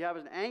 This hope we have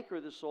is an anchor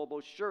of the soul,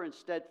 both sure and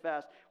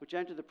steadfast, which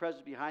enter the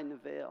presence behind the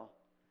veil.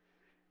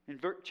 In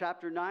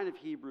chapter 9 of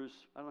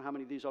Hebrews, I don't know how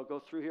many of these I'll go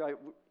through here.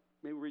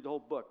 Maybe read the whole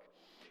book.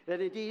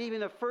 That indeed even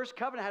the first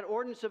covenant had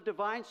ordinance of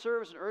divine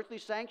service and earthly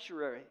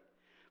sanctuary.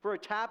 For a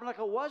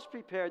tabernacle was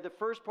prepared, the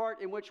first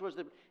part in which was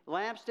the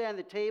lampstand,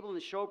 the table, and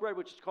the showbread,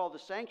 which is called the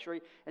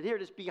sanctuary. And here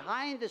it is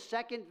behind the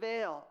second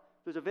veil.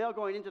 There's a veil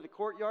going into the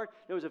courtyard.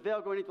 There was a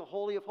veil going into the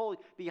Holy of Holies.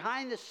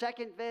 Behind the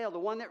second veil, the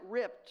one that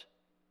ripped,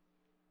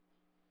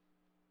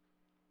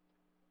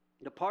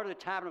 the part of the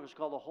tabernacle was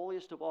called the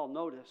holiest of all.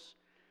 Notice,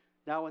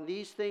 now when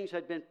these things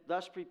had been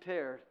thus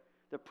prepared,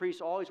 the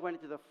priest always went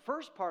into the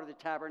first part of the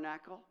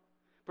tabernacle,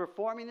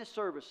 performing the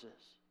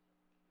services.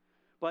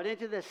 But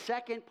into the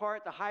second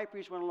part, the high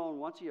priest went alone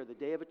once a year, the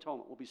Day of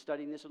Atonement. We'll be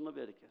studying this in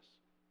Leviticus.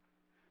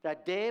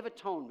 That Day of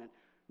Atonement,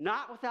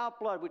 not without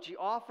blood, which he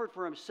offered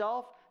for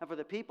himself and for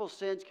the people's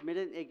sins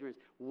committed in ignorance.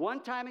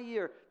 One time a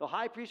year, the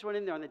high priest went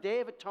in there on the Day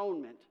of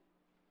Atonement.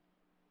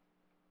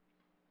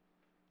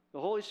 The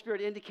Holy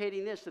Spirit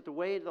indicating this, that the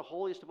way into the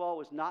holiest of all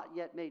was not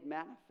yet made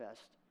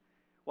manifest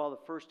while the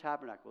first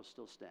tabernacle was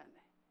still standing.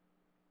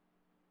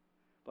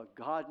 But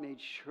God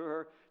made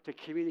sure to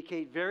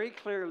communicate very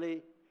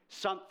clearly,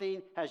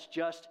 something has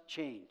just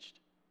changed.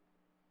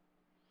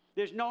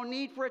 There's no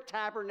need for a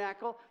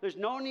tabernacle. There's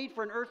no need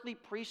for an earthly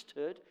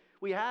priesthood.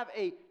 We have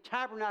a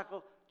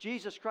tabernacle,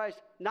 Jesus Christ,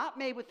 not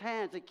made with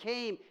hands, that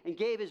came and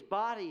gave his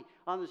body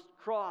on the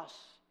cross.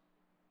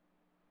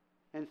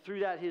 And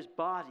through that, his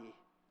body,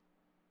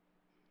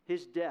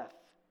 his death,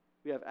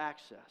 we have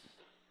access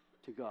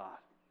to God.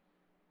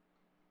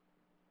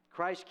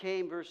 Christ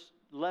came, verse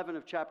 11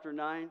 of chapter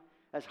 9,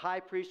 as high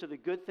priest of the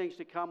good things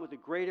to come with a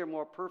greater,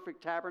 more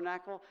perfect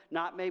tabernacle,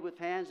 not made with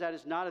hands, that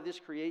is not of this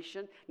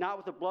creation, not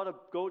with the blood of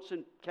goats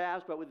and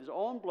calves, but with his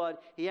own blood,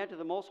 he entered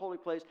the most holy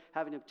place,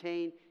 having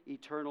obtained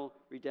eternal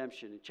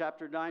redemption. In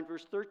chapter 9,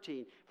 verse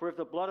 13, for if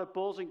the blood of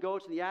bulls and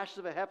goats and the ashes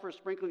of a heifer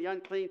sprinkling the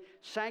unclean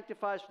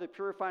sanctifies for the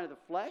purifying of the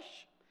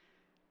flesh,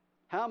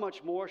 how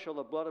much more shall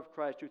the blood of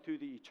Christ, who through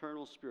the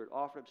eternal Spirit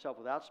offered himself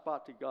without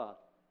spot to God,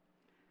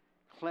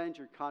 cleanse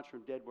your conscience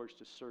from dead works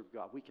to serve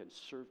God? We can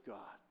serve God.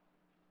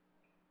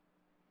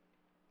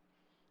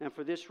 And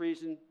for this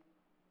reason,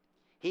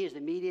 he is the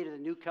mediator of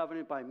the new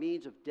covenant by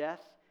means of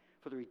death,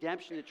 for the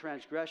redemption of the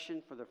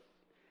transgression,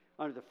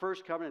 under the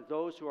first covenant,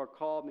 those who are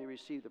called may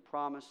receive the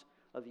promise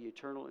of the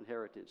eternal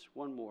inheritance.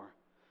 One more.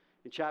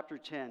 In chapter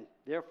 10,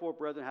 therefore,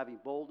 brethren, having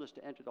boldness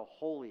to enter the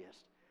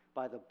holiest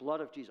by the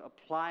blood of Jesus,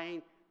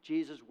 applying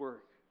Jesus'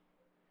 work,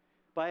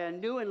 by a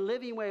new and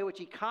living way which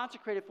he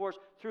consecrated for us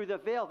through the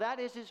veil, that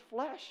is his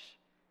flesh.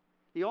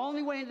 The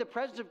only way into the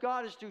presence of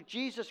God is through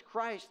Jesus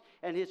Christ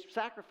and his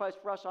sacrifice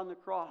for us on the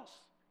cross.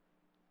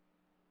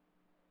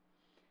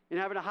 In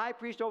having a high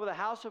priest over the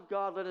house of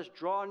God, let us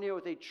draw near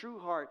with a true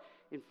heart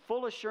in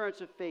full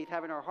assurance of faith,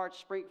 having our hearts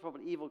sprinkled from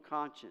an evil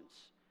conscience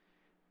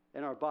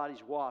and our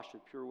bodies washed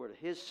with pure water.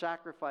 His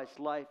sacrifice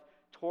life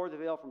tore the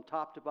veil from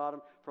top to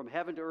bottom, from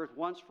heaven to earth,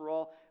 once for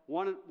all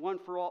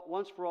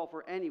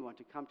for anyone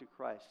to come to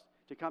Christ,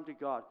 to come to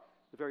God,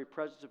 the very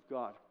presence of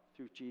God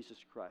through Jesus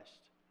Christ.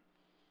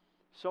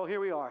 So here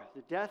we are,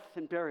 the death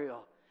and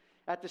burial.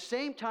 At the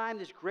same time,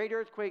 this great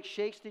earthquake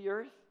shakes the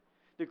earth.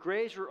 The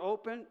graves were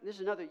open. This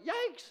is another,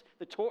 yikes!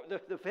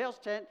 The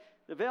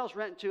veil's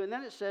rent in two. And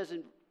then it says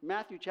in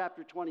Matthew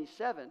chapter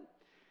 27,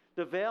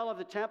 the veil of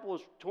the temple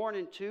was torn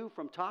in two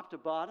from top to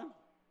bottom.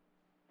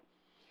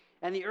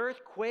 And the earth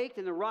quaked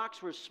and the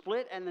rocks were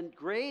split and the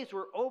graves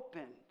were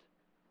opened.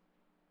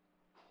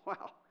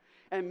 Wow.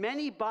 And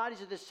many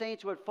bodies of the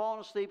saints who had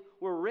fallen asleep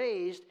were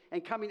raised,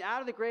 and coming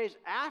out of the graves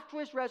after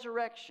his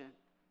resurrection.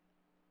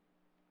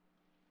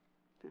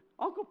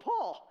 Uncle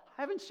Paul,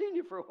 I haven't seen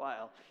you for a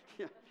while.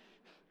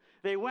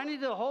 They went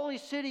into the holy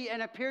city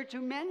and appeared to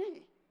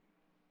many.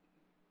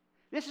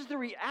 This is the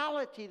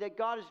reality that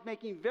God is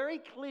making very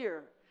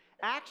clear.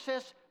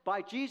 Access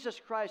by Jesus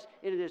Christ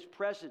into his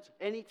presence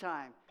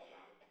anytime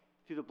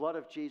through the blood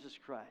of Jesus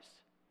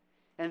Christ.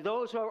 And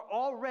those who have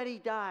already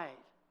died,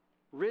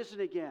 risen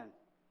again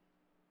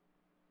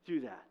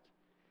through that.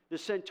 The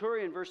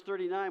centurion, verse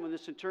 39, when the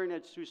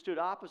centurion who stood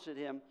opposite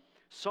him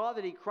saw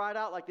that he cried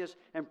out like this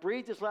and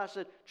breathed his last,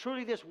 said,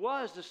 truly this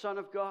was the Son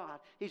of God.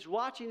 He's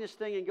watching this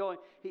thing and going,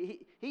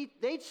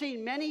 they'd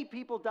seen many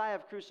people die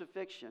of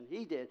crucifixion.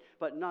 He did,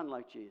 but none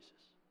like Jesus.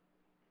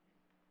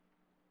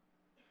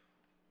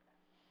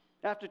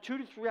 After 2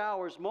 to 3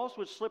 hours, most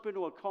would slip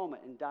into a coma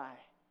and die.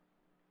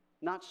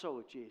 Not so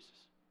with Jesus.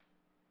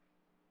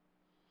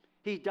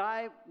 He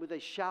died with a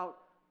shout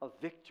of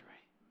victory.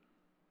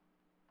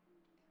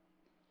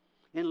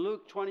 In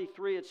Luke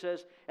 23, it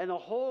says, and the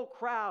whole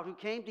crowd who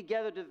came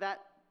together to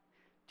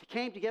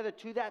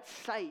that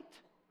sight,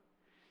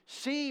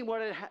 seeing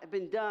what had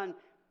been done,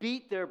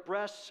 beat their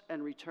breasts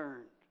and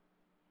returned.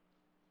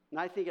 And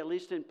I think, at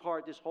least in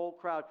part, this whole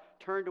crowd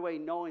turned away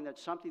knowing that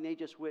something they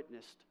just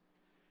witnessed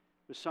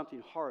was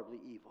something horribly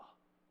evil.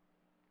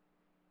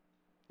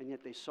 And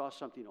yet they saw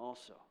something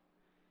also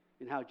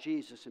in how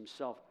Jesus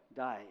himself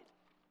died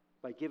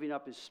by giving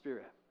up his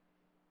spirit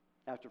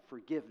after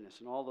forgiveness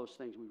and all those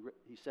things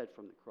he said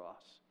from the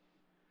cross.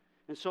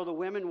 And so the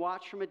women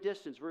watched from a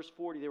distance. Verse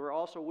 40, there were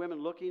also women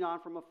looking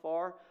on from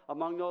afar.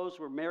 Among those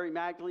were Mary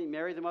Magdalene,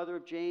 Mary the mother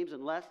of James,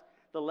 and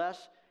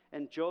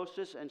and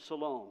Joseph and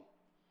Salome,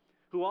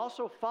 who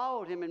also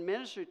followed him and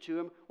ministered to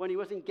him when he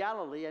was in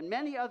Galilee, and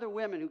many other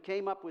women who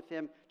came up with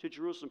him to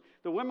Jerusalem.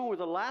 The women were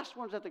the last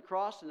ones at the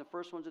cross and the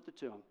first ones at the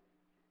tomb.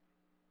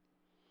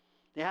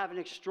 They have an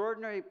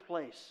extraordinary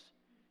place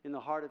in the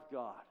heart of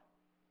God,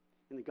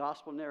 in the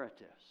gospel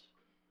narratives.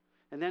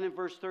 And then in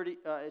verse 30,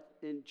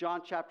 in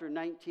John chapter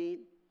 19,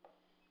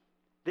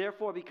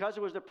 therefore, because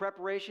it was the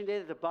preparation day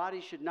that the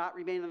body should not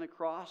remain on the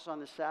cross on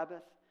the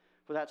Sabbath,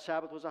 for that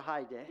Sabbath was a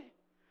high day,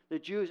 the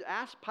Jews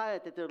asked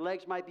Pilate that their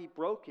legs might be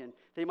broken,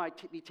 they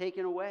might be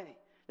taken away.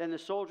 Then the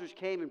soldiers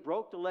came and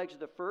broke the legs of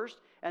the first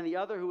and the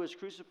other who was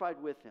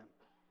crucified with him.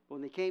 But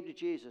when they came to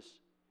Jesus,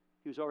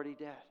 he was already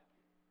dead.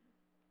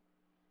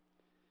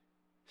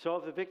 So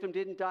if the victim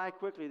didn't die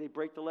quickly, they'd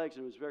break the legs,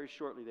 and it was very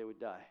shortly they would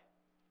die.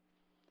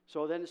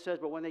 So then it says,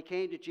 but when they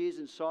came to Jesus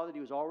and saw that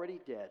he was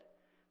already dead,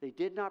 they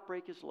did not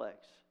break his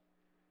legs.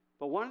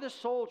 But one of the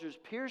soldiers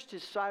pierced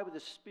his side with a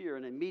spear,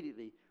 and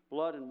immediately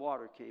blood and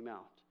water came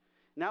out.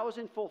 And that was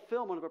in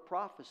fulfillment of a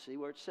prophecy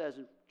where it says,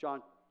 and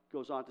John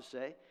goes on to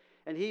say,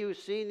 and he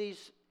who's seen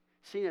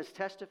has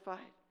testified,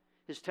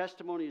 his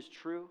testimony is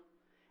true,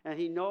 and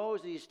he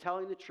knows that he's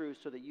telling the truth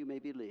so that you may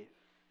believe.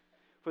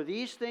 For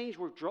these things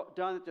were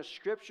done that the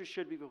scripture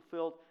should be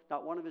fulfilled,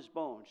 not one of his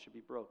bones should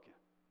be broken.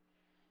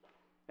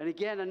 And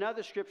again,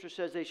 another scripture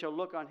says, they shall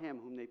look on him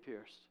whom they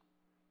pierced.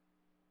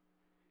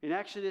 In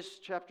Exodus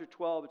chapter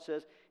 12, it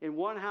says, in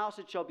one house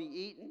it shall be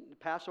eaten, the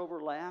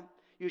Passover lamb.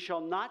 You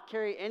shall not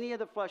carry any of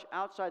the flesh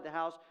outside the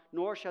house,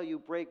 nor shall you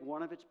break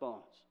one of its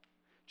bones.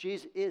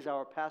 Jesus is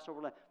our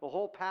Passover lamb. The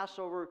whole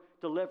Passover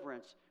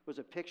deliverance was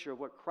a picture of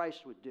what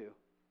Christ would do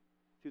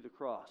through the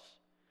cross.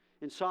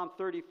 In Psalm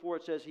 34,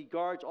 it says, he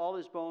guards all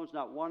his bones,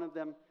 not one of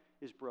them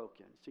is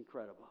broken. It's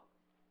incredible,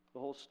 the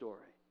whole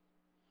story.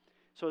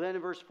 So then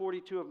in verse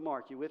 42 of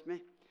Mark, you with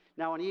me?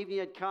 Now when evening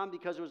had come,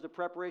 because it was the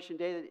preparation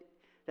day,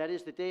 that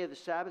is the day of the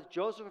Sabbath,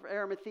 Joseph of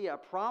Arimathea, a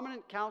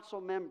prominent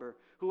council member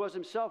who was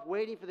himself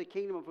waiting for the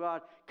kingdom of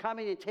God,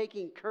 coming and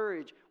taking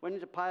courage, went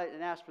into Pilate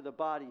and asked for the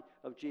body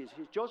of Jesus.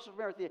 Joseph of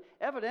Arimathea,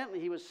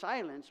 evidently he was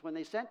silenced when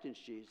they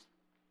sentenced Jesus,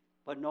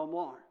 but no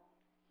more.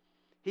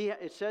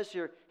 It says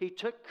here, he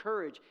took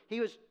courage.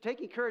 He was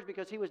taking courage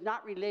because he was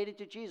not related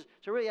to Jesus.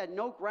 So really had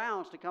no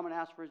grounds to come and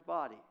ask for his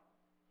body.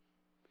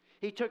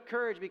 He took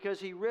courage because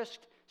he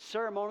risked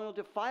ceremonial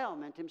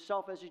defilement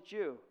himself as a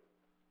Jew.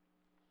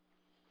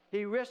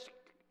 He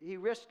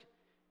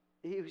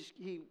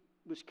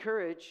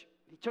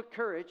took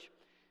courage.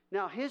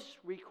 Now his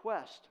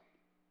request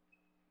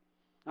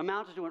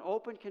amounted to an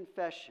open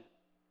confession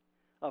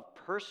of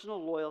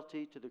personal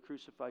loyalty to the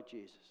crucified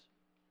Jesus,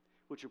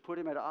 which would put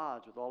him at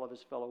odds with all of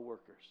his fellow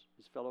workers,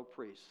 his fellow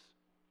priests,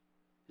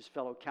 his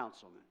fellow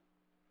councilmen.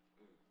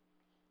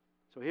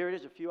 So here it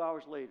is a few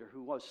hours later,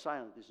 who was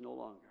silent is no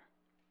longer.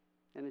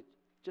 And it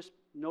just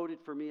noted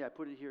for me, I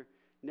put it here,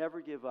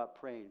 never give up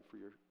praying for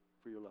your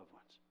loved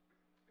ones.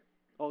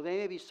 Oh, they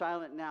may be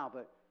silent now,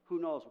 but who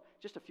knows?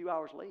 Just a few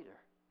hours later,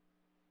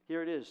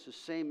 here it is, the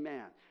same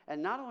man.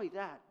 And not only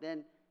that,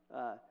 then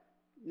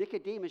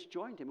Nicodemus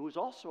joined him, who was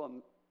also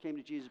came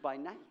to Jesus by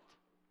night,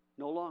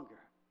 no longer.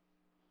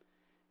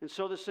 And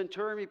so the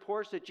centurion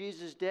reports that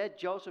Jesus is dead.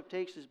 Joseph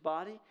takes his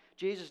body.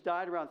 Jesus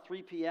died around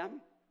 3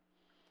 p.m.,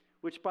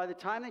 which by the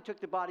time they took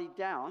the body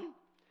down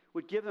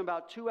would give them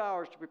about 2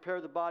 hours to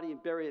prepare the body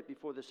and bury it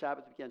before the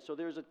Sabbath began. So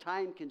there's a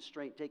time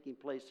constraint taking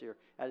place here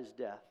at his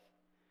death.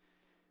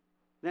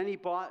 Then he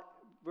bought,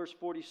 verse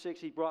 46,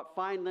 he brought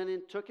fine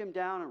linen, took him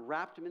down and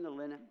wrapped him in the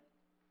linen.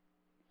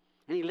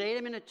 And he laid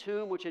him in a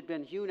tomb which had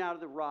been hewn out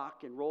of the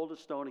rock and rolled a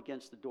stone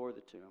against the door of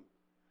the tomb.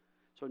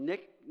 So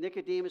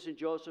Nicodemus and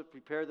Joseph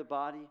prepared the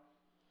body.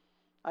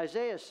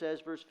 Isaiah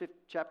says,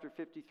 chapter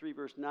 53,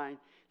 verse 9,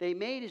 they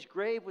made his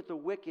grave with the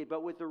wicked,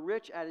 but with the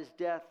rich at his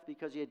death,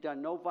 because he had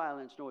done no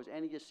violence, nor was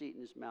any deceit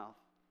in his mouth.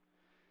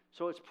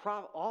 So it's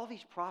all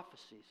these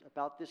prophecies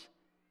about this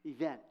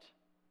event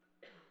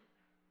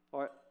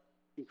are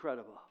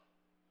incredible.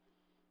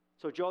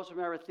 So Joseph of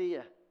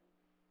Arimathea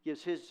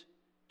gives his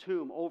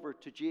tomb over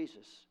to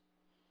Jesus.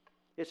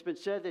 It's been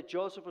said that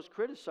Joseph was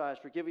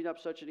criticized for giving up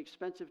such an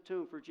expensive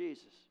tomb for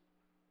Jesus.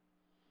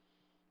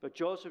 But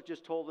Joseph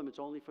just told them it's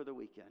only for the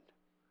weekend.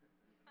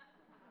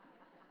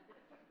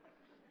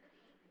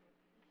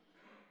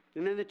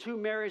 And then the two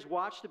Marys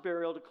watched the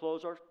burial to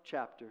close our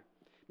chapter.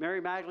 Mary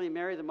Magdalene,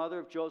 Mary, the mother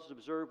of Joseph,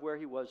 observed where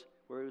he was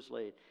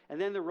laid. And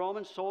then the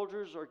Roman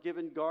soldiers are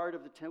given guard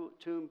of the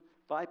tomb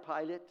by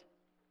Pilate.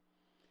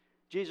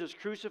 Jesus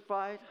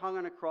crucified, hung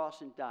on a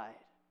cross, and died.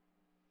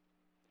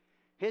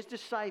 His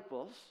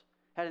disciples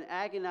had an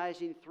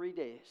agonizing 3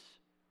 days.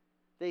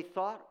 They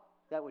thought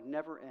that would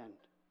never end.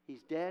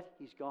 He's dead,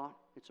 he's gone,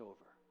 it's over.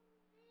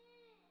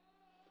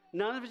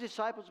 None of his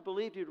disciples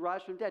believed he would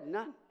rise from the dead,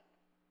 none.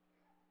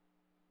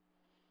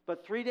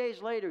 But 3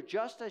 days later,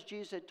 just as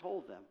Jesus had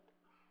told them,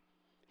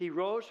 he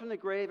rose from the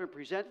grave and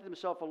presented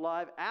himself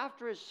alive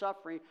after his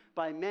suffering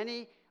by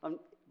many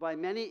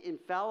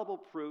infallible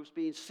proofs,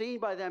 being seen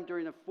by them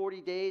during the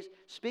 40 days,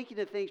 speaking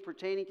of things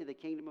pertaining to the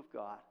kingdom of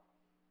God.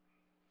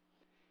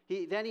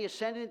 Then he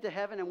ascended into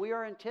heaven, and we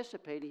are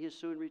anticipating his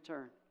soon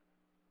return.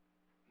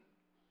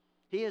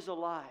 He is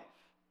alive.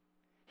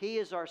 He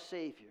is our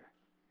Savior.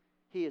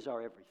 He is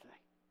our everything.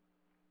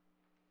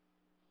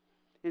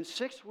 In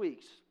 6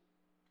 weeks,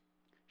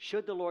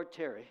 should the Lord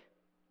tarry,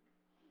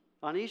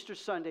 on Easter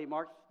Sunday,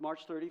 March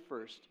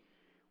 31st,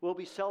 we'll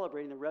be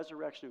celebrating the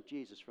resurrection of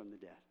Jesus from the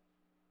dead.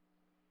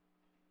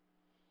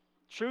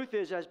 Truth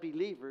is, as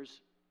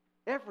believers,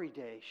 every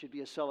day should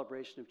be a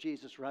celebration of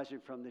Jesus rising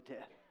from the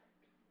dead.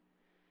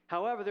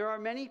 However, there are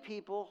many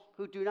people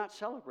who do not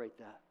celebrate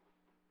that.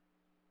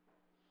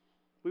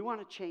 We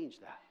want to change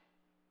that.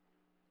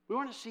 We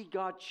want to see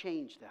God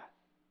change that,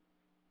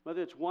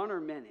 whether it's one or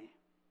many.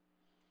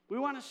 We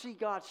want to see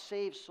God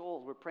save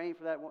souls. We're praying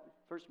for that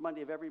first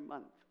Monday of every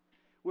month.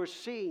 We're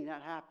seeing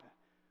that happen.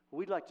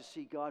 We'd like to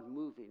see God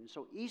moving. And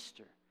so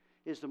Easter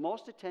is the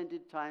most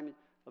attended time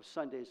of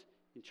Sundays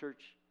in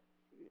churches.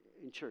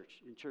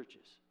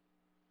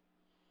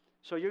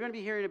 So you're going to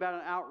be hearing about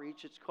an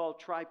outreach. It's called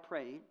Try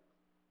Praying.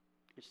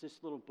 It's this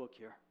little book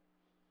here.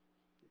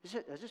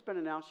 Has this been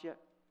announced yet?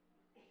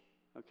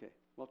 Okay.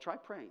 Well, try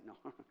praying. No.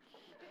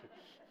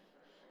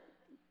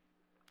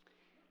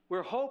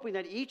 We're hoping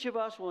that each of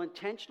us will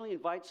intentionally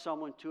invite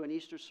someone to an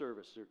Easter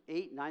service. They're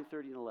 8,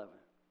 9:30, and 11.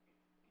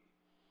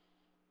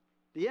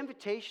 The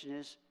invitation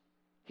is,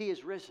 he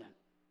is risen.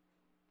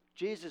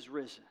 Jesus is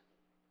risen.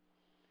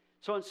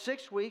 So in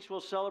 6 weeks,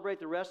 we'll celebrate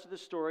the rest of the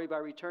story by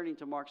returning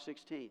to Mark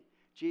 16.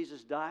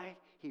 Jesus died.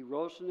 He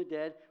rose from the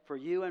dead for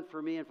you and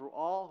for me and for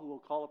all who will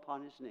call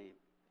upon his name.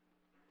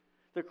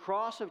 The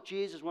cross of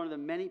Jesus is one of the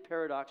many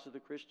paradoxes of the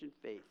Christian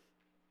faith.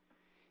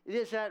 It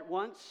is at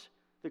once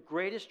the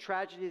greatest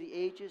tragedy of the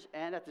ages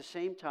and at the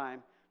same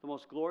time the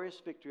most glorious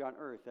victory on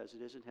earth as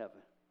it is in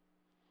heaven.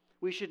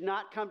 We should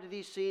not come to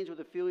these scenes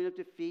with a feeling of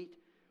defeat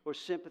or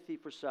sympathy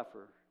for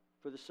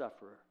the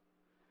sufferer.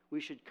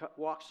 We should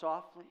walk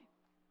softly,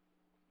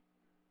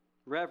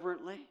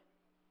 reverently,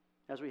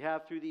 as we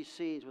have through these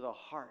scenes, with a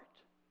heart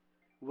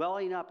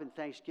welling up in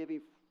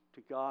thanksgiving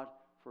to God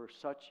for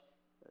such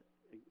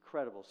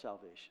incredible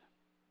salvation.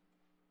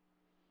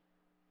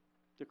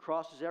 The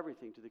cross is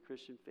everything to the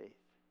Christian faith.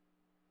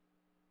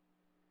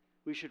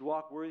 We should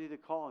walk worthy of the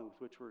calling with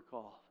which we're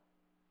called.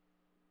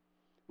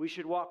 We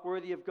should walk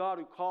worthy of God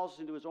who calls us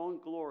into his own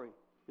glory,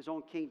 his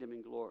own kingdom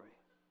and glory.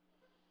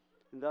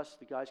 And thus,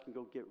 the guys can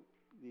go get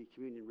the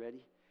communion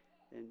ready.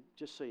 And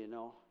just so you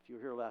know, if you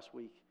were here last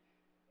week,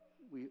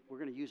 we're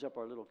going to use up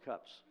our little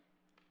cups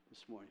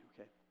this morning,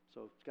 okay?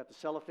 So it's got the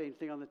cellophane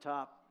thing on the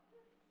top,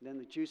 and then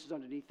the juice is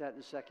underneath that in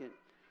a second.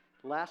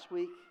 Last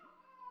week,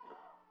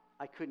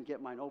 I couldn't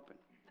get mine open.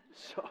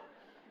 So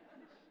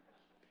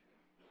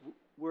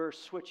we're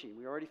switching.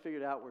 We already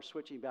figured out we're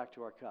switching back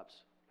to our cups.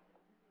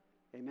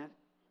 Amen?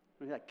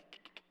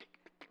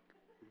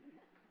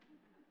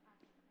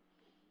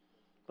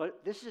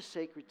 But this is a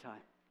sacred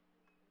time.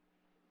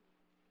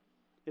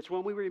 It's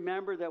when we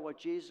remember that what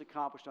Jesus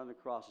accomplished on the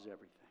cross is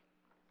everything.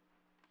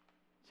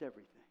 It's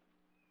everything.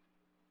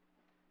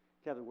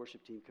 Have the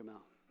worship team come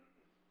out.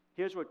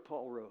 Here's what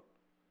Paul wrote.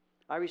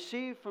 I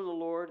received from the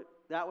Lord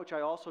that which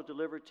I also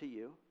delivered to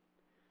you,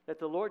 that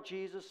the Lord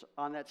Jesus,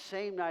 on that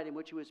same night in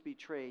which he was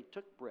betrayed,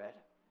 took bread.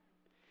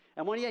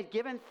 And when he had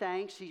given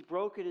thanks, he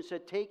broke it and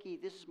said, take,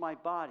 eat, this is my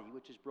body,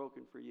 which is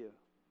broken for you.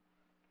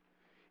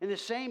 In the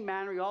same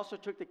manner, he also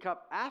took the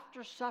cup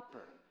after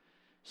supper,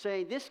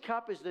 saying, "This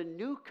cup is the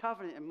new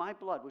covenant in my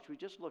blood," which we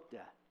just looked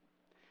at.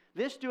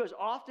 "This do as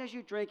often as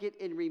you drink it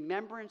in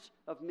remembrance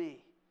of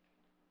me.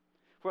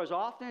 For as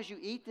often as you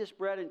eat this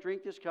bread and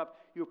drink this cup,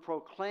 you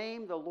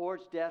proclaim the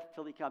Lord's death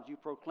till he comes." You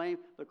proclaim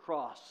the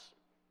cross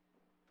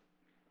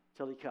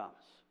till he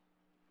comes.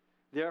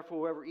 "Therefore,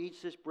 whoever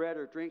eats this bread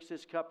or drinks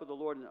this cup of the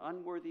Lord in an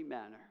unworthy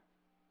manner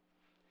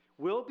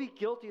will be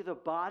guilty of the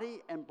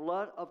body and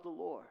blood of the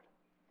Lord."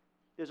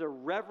 There's a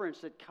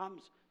reverence that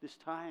comes this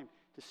time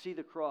to see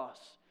the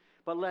cross.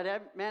 "But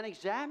let man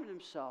examine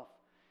himself.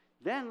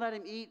 Then let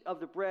him eat of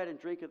the bread and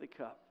drink of the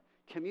cup."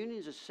 Communion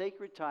is a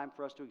sacred time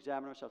for us to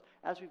examine ourselves,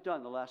 as we've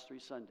done the last 3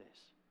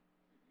 Sundays.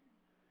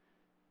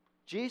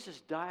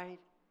 Jesus died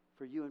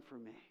for you and for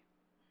me.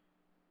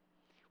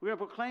 We're going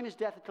to proclaim his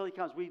death until he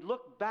comes. We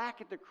look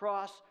back at the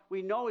cross.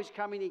 We know he's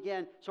coming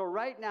again. So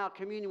right now,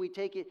 communion, we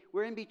take it.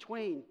 We're in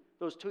between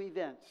those 2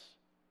 events.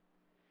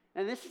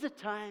 And this is a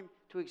time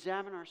to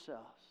examine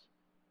ourselves.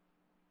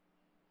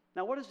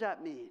 Now, what does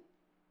that mean?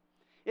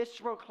 It's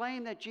to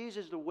proclaim that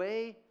Jesus is the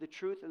way, the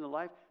truth, and the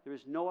life. There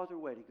is no other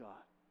way to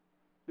God.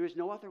 There is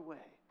no other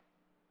way.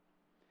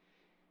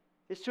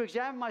 It's to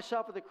examine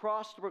myself at the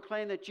cross, to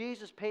proclaim that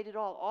Jesus paid it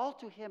all. All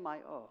to him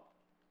I owe.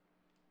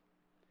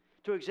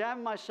 To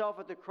examine myself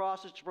at the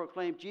cross is to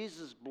proclaim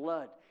Jesus'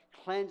 blood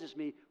cleanses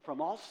me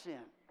from all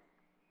sin.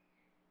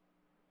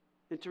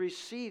 And to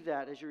receive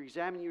that as you're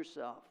examining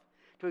yourself.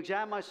 To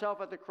examine myself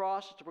at the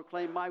cross is to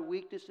proclaim my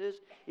weaknesses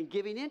in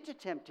giving into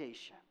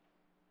temptation.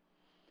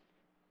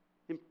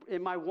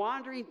 In my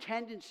wandering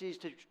tendencies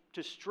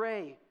to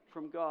stray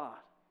from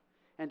God.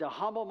 And to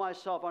humble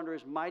myself under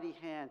his mighty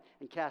hand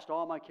and cast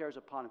all my cares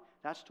upon him.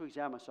 That's to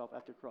examine myself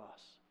at the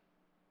cross.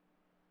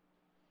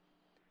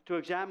 To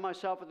examine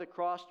myself at the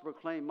cross to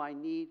proclaim my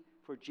need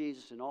for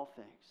Jesus in all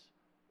things.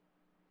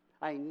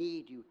 I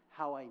need you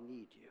how I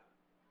need you.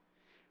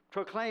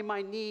 Proclaim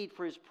my need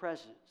for his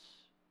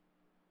presence.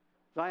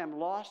 That I am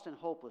lost and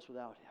hopeless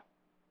without him.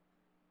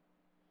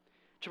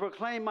 To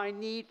proclaim my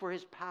need for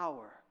his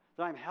power.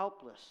 That I am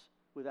helpless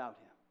without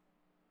him.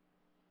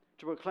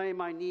 To proclaim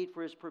my need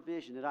for his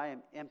provision, that I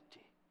am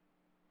empty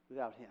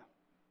without him,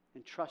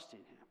 and trusting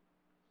him.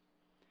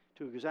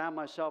 To examine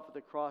myself at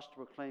the cross to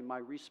proclaim my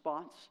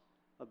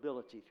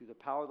responsibility through the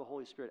power of the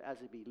Holy Spirit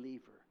as a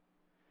believer.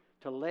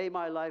 To lay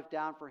my life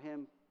down for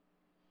him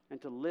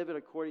and to live it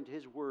according to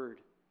his word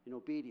in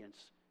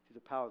obedience through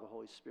the power of the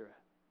Holy Spirit.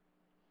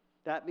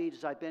 That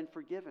means I've been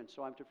forgiven,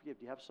 so I'm to forgive.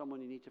 Do you have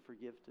someone you need to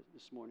forgive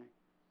this morning?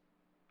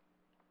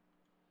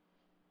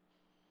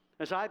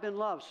 As I've been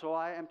loved, so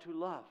I am to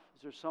love.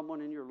 Is there someone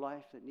in your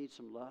life that needs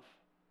some love?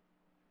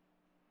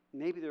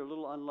 Maybe they're a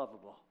little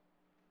unlovable.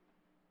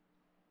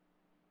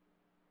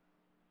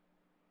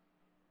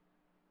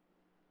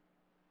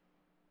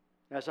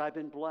 As I've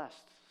been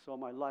blessed, so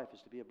my life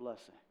is to be a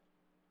blessing.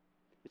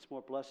 It's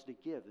more blessed to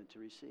give than to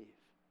receive.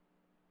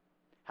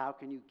 How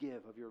can you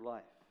give of your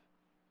life?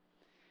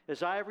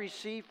 As I have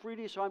received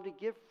freely, so I'm to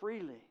give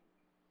freely,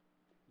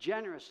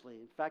 generously.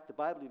 In fact, the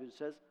Bible even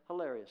says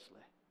hilariously.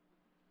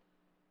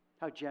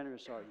 How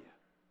generous are you?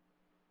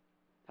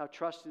 How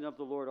trusting of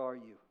the Lord are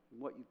you in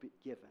what you've been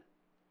given?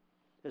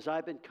 As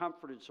I've been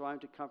comforted, so I'm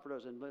to comfort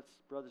others. And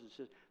brothers and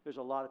sisters, there's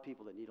a lot of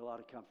people that need a lot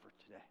of comfort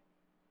today.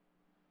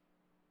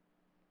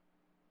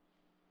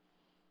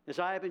 As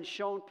I have been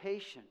shown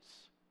patience,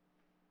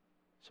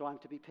 so I'm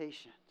to be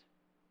patient.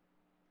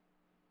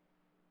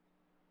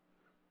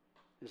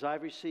 As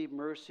I've received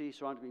mercy,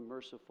 so I'm to be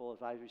merciful.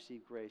 As I've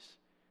received grace,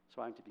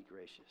 so I'm to be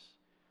gracious.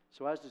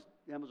 So as the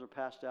emblems are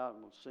passed out,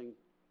 and we'll sing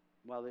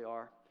while they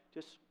are,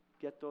 just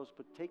get those,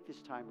 but take this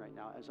time right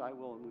now, as I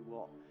will and we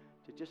will,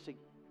 to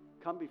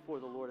come before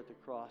the Lord at the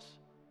cross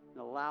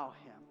and allow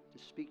him to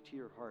speak to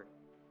your heart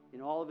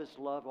in all of his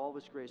love, all of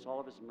his grace, all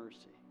of his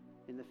mercy,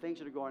 in the things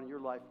that are going on in your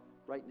life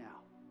right now.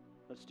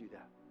 Let's do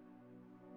that.